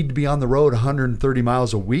think you need to be on the road 130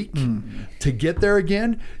 miles a week to get there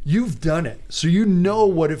again. You've done it. So you know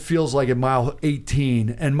what it feels like at mile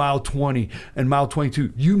 18 and mile 20 and mile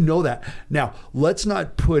 22. You know that. Now, let's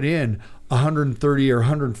not put in 130 or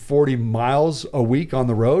 140 miles a week on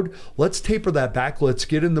the road. Let's taper that back. Let's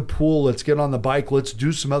get in the pool. Let's get on the bike. Let's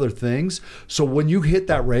do some other things. So when you hit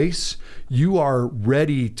that race, you are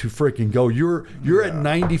ready to freaking go. You're at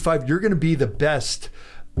 95. You're going to be the best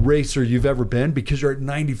racer you've ever been because you're at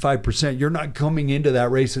 95%. You're not coming into that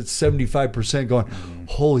race at 75% going,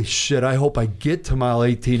 holy shit, I hope I get to mile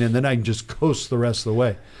 18 and then I can just coast the rest of the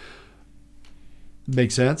way.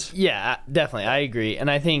 Make sense? Yeah, definitely. I agree. And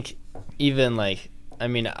I think even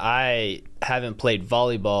I haven't played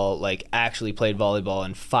volleyball, actually played volleyball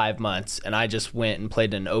in 5 months, and I just went and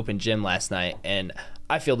played in an open gym last night, and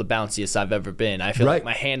I feel the bounciest I've ever been. I feel like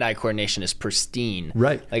my hand-eye coordination is pristine.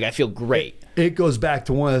 Right. I feel great. It goes back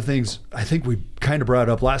to one of the things I think we kind of brought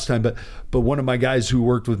up last time, but one of my guys who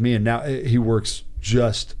worked with me, and now he works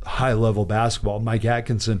just high-level basketball, Mike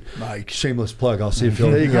Atkinson. Mike. Shameless plug. I'll see if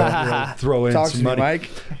he'll throw in some money. Mike.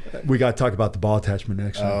 We got to talk about the ball attachment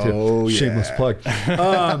next time, too. Oh, yeah. Shameless plug.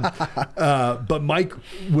 But Mike,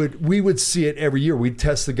 we would see it every year. We'd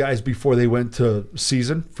test the guys before they went to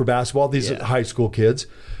season for basketball. These are high school kids.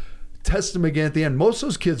 Test them again at the end. Most of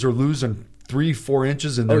those kids are losing 3-4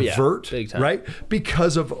 inches in their vert, right?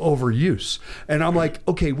 Because of overuse. And I'm like,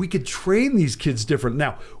 okay, we could train these kids different.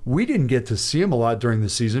 Now, we didn't get to see them a lot during the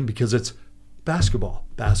season because it's basketball.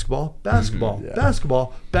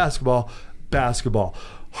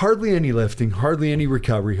 Hardly any lifting, hardly any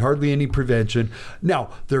recovery, hardly any prevention.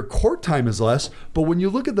 Now, their court time is less, but when you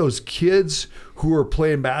look at those kids who are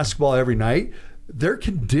playing basketball every night, their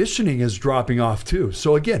conditioning is dropping off too.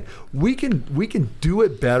 So again, we can do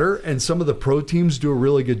it better, and some of the pro teams do a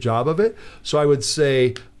really good job of it. So I would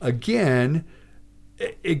say, again,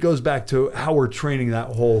 it goes back to how we're training that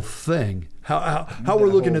whole thing. How we're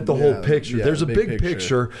looking at the whole picture. There's a big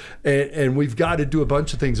picture, and we've got to do a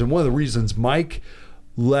bunch of things. And one of the reasons Mike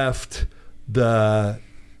left why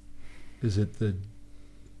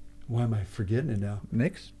am I forgetting it now?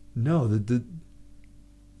 Knicks? No, the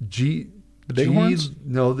big ones?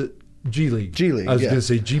 No, the G League. G League. I was going to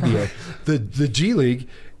say GBA. the G League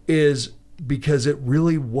is because it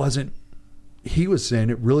really wasn't. He was saying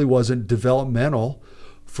it really wasn't developmental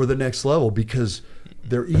for the next level because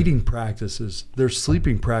their eating practices, their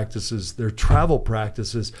sleeping practices, their travel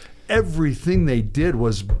practices, everything they did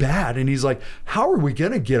was bad. And he's like, how are we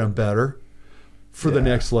going to get them better for the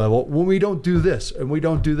next level when we don't do this and we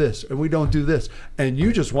don't do this and we don't do this? And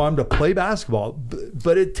you just want them to play basketball.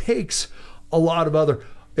 But it takes a lot of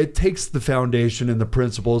it takes the foundation and the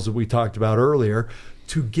principles that we talked about earlier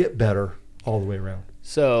to get better all the way around.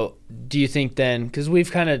 So do you think then, because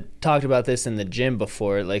we've kind of talked about this in the gym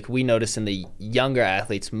before, like we notice in the younger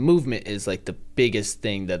athletes, movement is like the biggest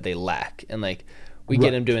thing that they lack. And like we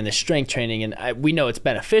get them doing the strength training, and we know it's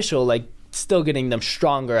beneficial, like still getting them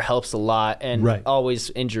stronger helps a lot, and always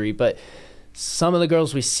injury. But some of the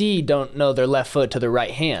girls we see don't know their left foot to their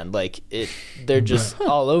right hand. Like they're just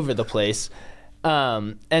all over the place.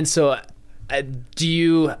 And so I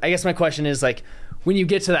guess my question is, like, when you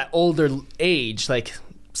get to that older age, like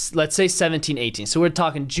let's say 17, 18, so we're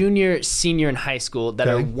talking junior, senior in high school that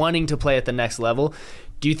are wanting to play at the next level,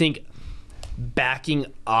 do you think backing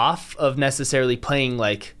off of necessarily playing,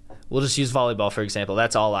 like, we'll just use volleyball for example,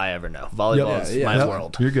 that's all I ever know, volleyball is my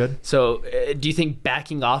world. You're good. So do you think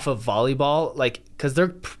backing off of volleyball, like, because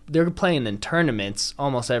they're playing in tournaments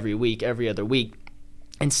almost every week, every other week,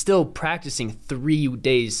 and still practicing 3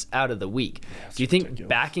 days out of the week. Do you think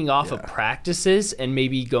backing off of practices and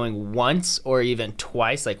maybe going once or even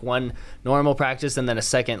twice, like one normal practice and then a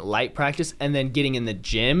second light practice, and then getting in the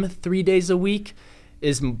gym 3 days a week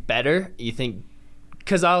is better? You think?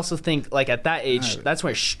 Because I also think, like, at that age, that's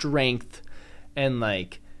where strength and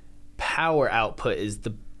like power output is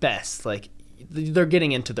the best. Like, they're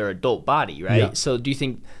getting into their adult body, right? Yeah. So do you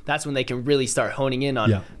think that's when they can really start honing in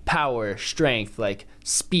on power, strength, like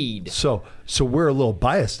speed? So we're a little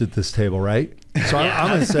biased at this table, right? So I'm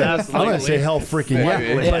gonna say hell freaking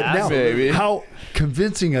but now, how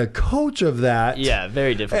convincing a coach of that? Yeah,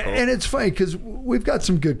 very difficult. And it's funny because we've got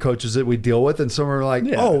some good coaches that we deal with, and some are like,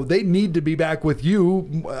 oh, they need to be back with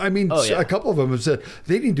you. I mean, a couple of them have said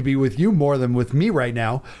they need to be with you more than with me right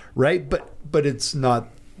now, right? But it's not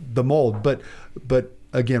the mold. But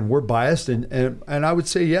again, we're biased, and I would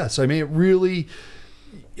say yes. I mean, it really.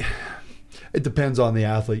 It depends on the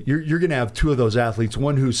athlete. You're going to have two of those athletes,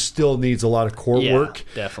 one who still needs a lot of core work.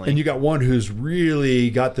 Definitely. And you got one who's really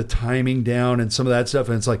got the timing down and some of that stuff.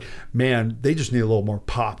 And it's like, man, they just need a little more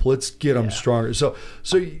pop. Let's get them stronger. So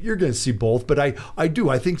you're going to see both. But I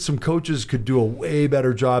think some coaches could do a way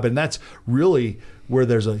better job. And that's really where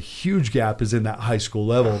there's a huge gap, is in that high school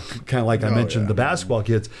level, kind of like I mentioned, the basketball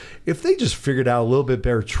kids. If they just figured out a little bit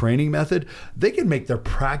better training method, they can make their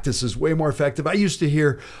practices way more effective. I used to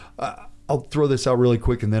hear... I'll throw this out really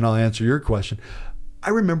quick and then I'll answer your question.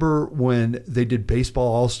 I remember when they did baseball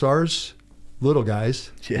all-stars, little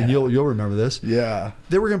guys, and you'll remember this. Yeah.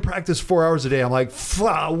 They were going to practice 4 hours a day. I'm like,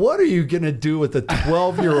 what are you going to do with a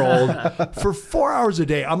 12-year-old for 4 hours a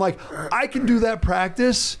day? I'm like, I can do that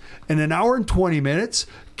practice in an hour and 20 minutes.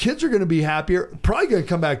 Kids are going to be happier, probably going to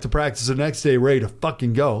come back to practice the next day ready to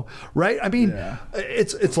fucking go, right? I mean,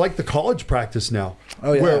 it's like the college practice now,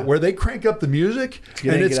 where they crank up the music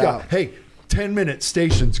and it's got, hey, 10-minute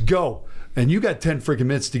stations, go. And you got 10 freaking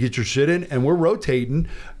minutes to get your shit in, and we're rotating,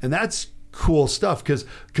 and that's cool stuff because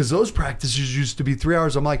those practices used to be 3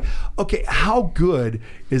 hours. I'm like, okay, how good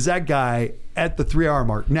is that guy at the 3 hour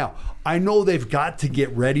mark? Now, I know they've got to get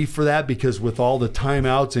ready for that because with all the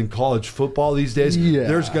timeouts in college football these days,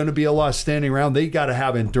 there's going to be a lot of standing around. They got to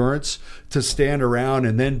have endurance to stand around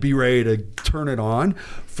and then be ready to turn it on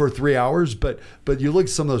for 3 hours. But you look at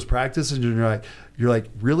some of those practices and you're like,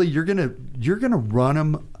 really, you're gonna run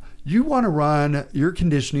them. You want to run, your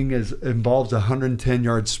conditioning involves a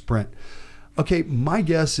 110-yard sprint. Okay, my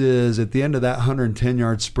guess is at the end of that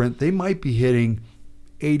 110-yard sprint, they might be hitting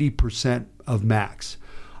 80% of max.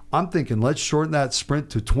 I'm thinking, let's shorten that sprint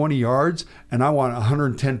to 20 yards, and I want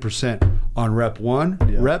 110% on rep 1,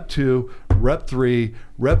 rep 2, rep 3,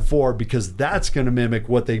 rep 4, because that's going to mimic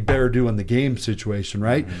what they better do in the game situation,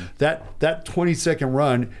 right? That 20-second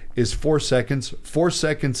run is 4 seconds. 4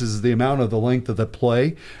 seconds is the amount of the length of the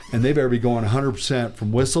play, and they better be going 100%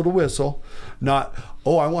 from whistle to whistle, not,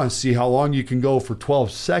 oh, I want to see how long you can go for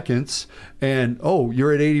 12 seconds, and, oh,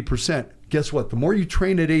 you're at 80%. Guess what? The more you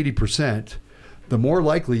train at 80%, the more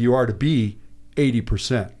likely you are to be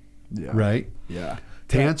 80%, right? Yeah.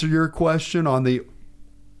 To answer your question on the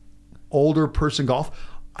older person golf,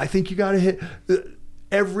 I think you got to hit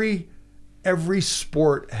every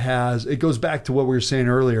sport has, it goes back to what we were saying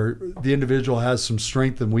earlier, the individual has some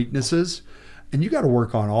strengths and weaknesses, and you got to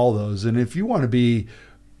work on all those. And if you want to be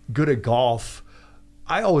good at golf,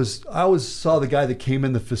 I always saw the guy that came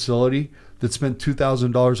in the facility that spent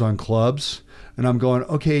 $2,000 on clubs, and I'm going,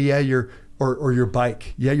 okay, yeah, or your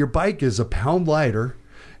bike. Yeah, your bike is a pound lighter,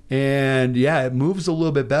 and yeah, it moves a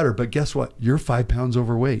little bit better, but guess what? You're 5 pounds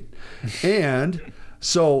overweight. And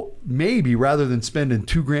so maybe rather than spending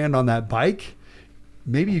 $2,000 on that bike,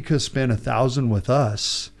 maybe you could spend $1,000 with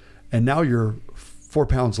us, and now you're 4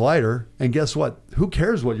 pounds lighter. And guess what? Who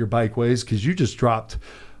cares what your bike weighs? Because you just dropped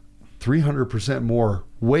 300% more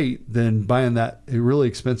weight than buying that really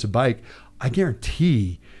expensive bike. I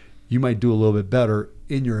guarantee you might do a little bit better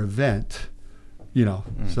in your event,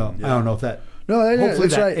 So I don't know if that. No, hopefully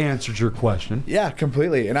that right. answers your question. Yeah,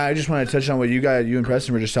 completely. And I just want to touch on what you and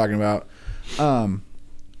Preston were just talking about. I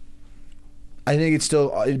think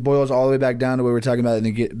it boils all the way back down to what we were talking about in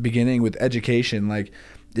the beginning with education. Like,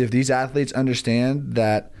 if these athletes understand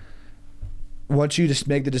that once you just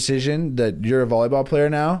make the decision that you're a volleyball player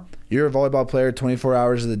now, you're a volleyball player 24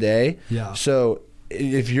 hours of the day. Yeah. So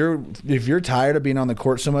if you're tired of being on the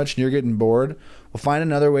court so much and you're getting bored, well, find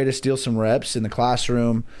another way to steal some reps in the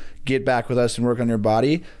classroom, get back with us and work on your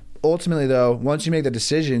body. Ultimately, though, once you make the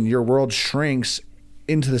decision, your world shrinks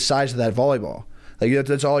into the size of that volleyball. Like,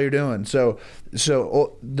 that's all you're doing. So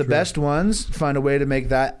the best ones find a way to make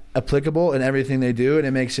that applicable in everything they do, and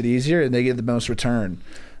it makes it easier, and they get the most return.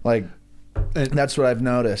 Like, and that's what I've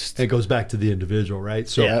noticed. It goes back to the individual, right?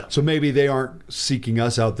 So maybe they aren't seeking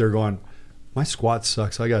us out there going, my squat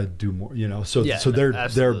sucks, I got to do more, So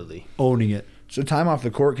they're owning it. So time off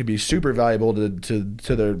the court could be super valuable to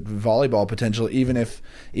their volleyball potential, even if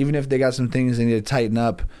they got some things they need to tighten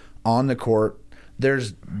up on the court.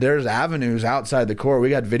 There's avenues outside the court. We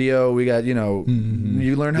got video. We got you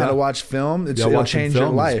learn how to watch film. It'll change your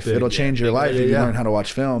life. It'll change your life if you learn how to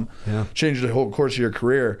watch film. Yeah. Change the whole course of your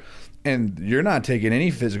career. And you're not taking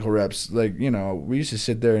any physical reps. Like, we used to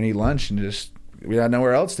sit there and eat lunch and just, we had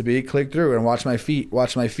nowhere else to be, click through and watch my feet.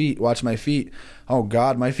 Oh,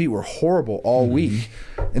 God, my feet were horrible all week.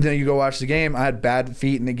 And then you go watch the game. I had bad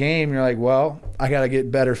feet in the game. And you're like, well, I got to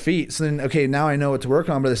get better feet. So then, okay, now I know what to work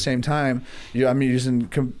on. But at the same time,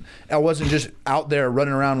 I wasn't just out there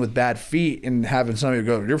running around with bad feet and having somebody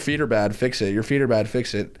go, your feet are bad, fix it. Your feet are bad,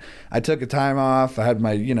 fix it. I took a time off. I had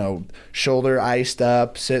my, shoulder iced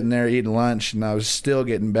up, sitting there eating lunch, and I was still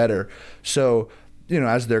getting better. So,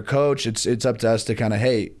 as their coach, it's up to us to kind of,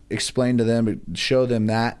 hey, explain to them, show them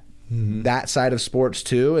that side of sports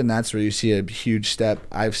too, and that's where you see a huge step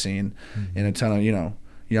I've seen in a ton of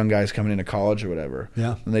young guys coming into college or whatever.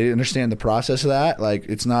 Yeah, and they understand the process of that. Like,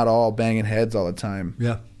 it's not all banging heads all the time.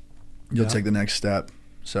 Yeah, you'll take the next step.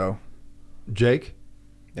 So, Jake,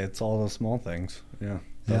 it's all the small things. Yeah,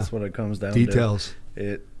 that's what it comes down details.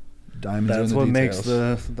 to. Diamonds. That's in the what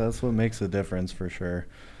details. that's what makes the difference for sure.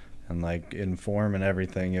 And like in form and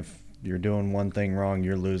everything, if you're doing one thing wrong,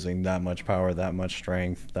 you're losing that much power, that much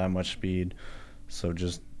strength, that much speed. So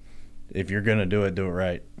just, if you're going to do it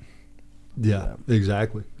right. Yeah,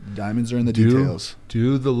 exactly. Diamonds are in the details.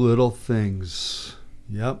 Do the little things.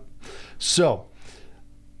 Yep. So,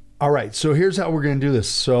 all right. So here's how we're going to do this.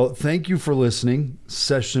 So thank you for listening.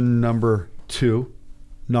 Session number 2,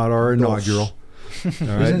 not our inaugural. All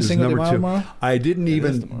right, this is number 2. I didn't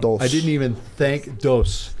even thank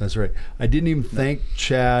Dos. That's right. I didn't even thank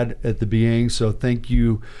Chad at the beginning. So thank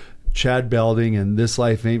you, Chad Belding and This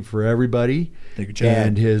Life Ain't for Everybody. Thank you, Chad.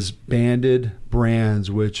 And his Banded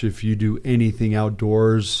Brands, which if you do anything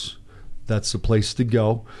outdoors, that's the place to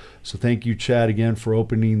go. So thank you, Chad, again for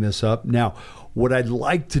opening this up. Now, what I'd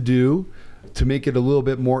like to do to make it a little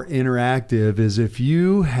bit more interactive is if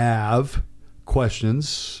you have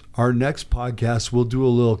questions, our next podcast we'll do a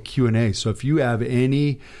little Q&A. So if you have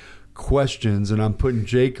any questions, and I'm putting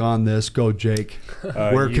Jake on this. Go, Jake.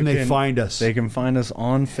 Where can they find us? They can find us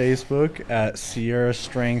on Facebook at Sierra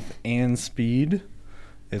Strength and Speed.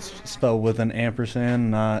 It's spelled with an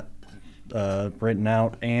ampersand, not written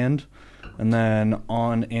out and then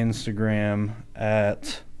on Instagram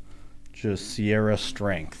at just Sierra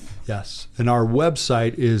Strength. Yes. And our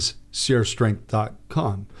website is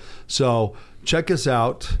sierrastrength.com. So check us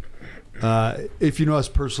out. If you know us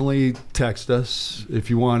personally, text us. If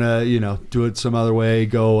you want to, do it some other way,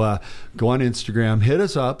 go on Instagram, hit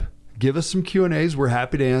us up, give us some Q&As. We're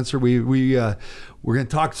happy to answer. We're going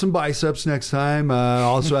to talk some biceps next time.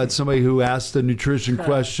 Also had somebody who asked a nutrition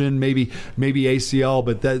question, maybe ACL,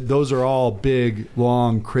 but those are all big,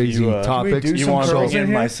 long, crazy topics. You want to bring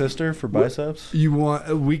in my sister for biceps? You want?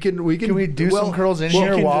 We can. Can we do some curls in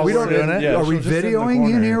here while we're doing it? Yeah, are we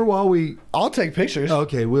videoing in here while we? I'll take pictures.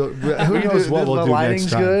 Okay. Who knows what we'll do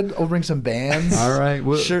next time? The lighting's good. We'll bring some bands. All right.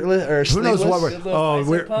 Shirtless or who sleeveless? knows what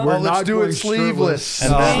we're not let's do it sleeveless.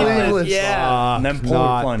 Sleeveless. Yeah. And then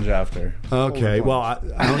polar plunge after. Okay. Well,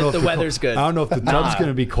 I don't know if the weather's good. I don't know if the tub's going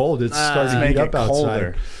to be cold. It's starting to heat up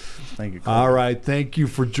outside. All right. Thank you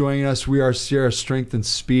for joining us. We are Sierra Strength and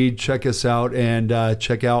Speed. Check us out and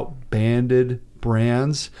check out Banded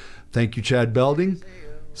Brands. Thank you, Chad Belding.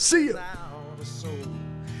 See you.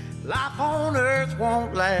 Life on earth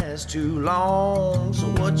won't last too long, so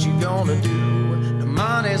what you gonna do when the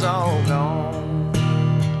money's all gone?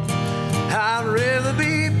 I'd rather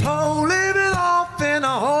be poor living off in a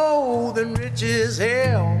hole than rich as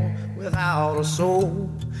hell without a soul.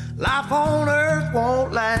 Life on earth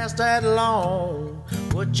won't last that long.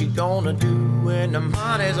 What you gonna do when the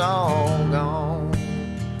money's all gone?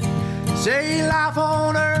 Say life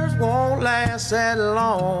on earth won't last that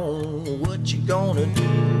long. What you gonna do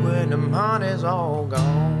when the money's all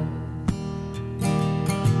gone?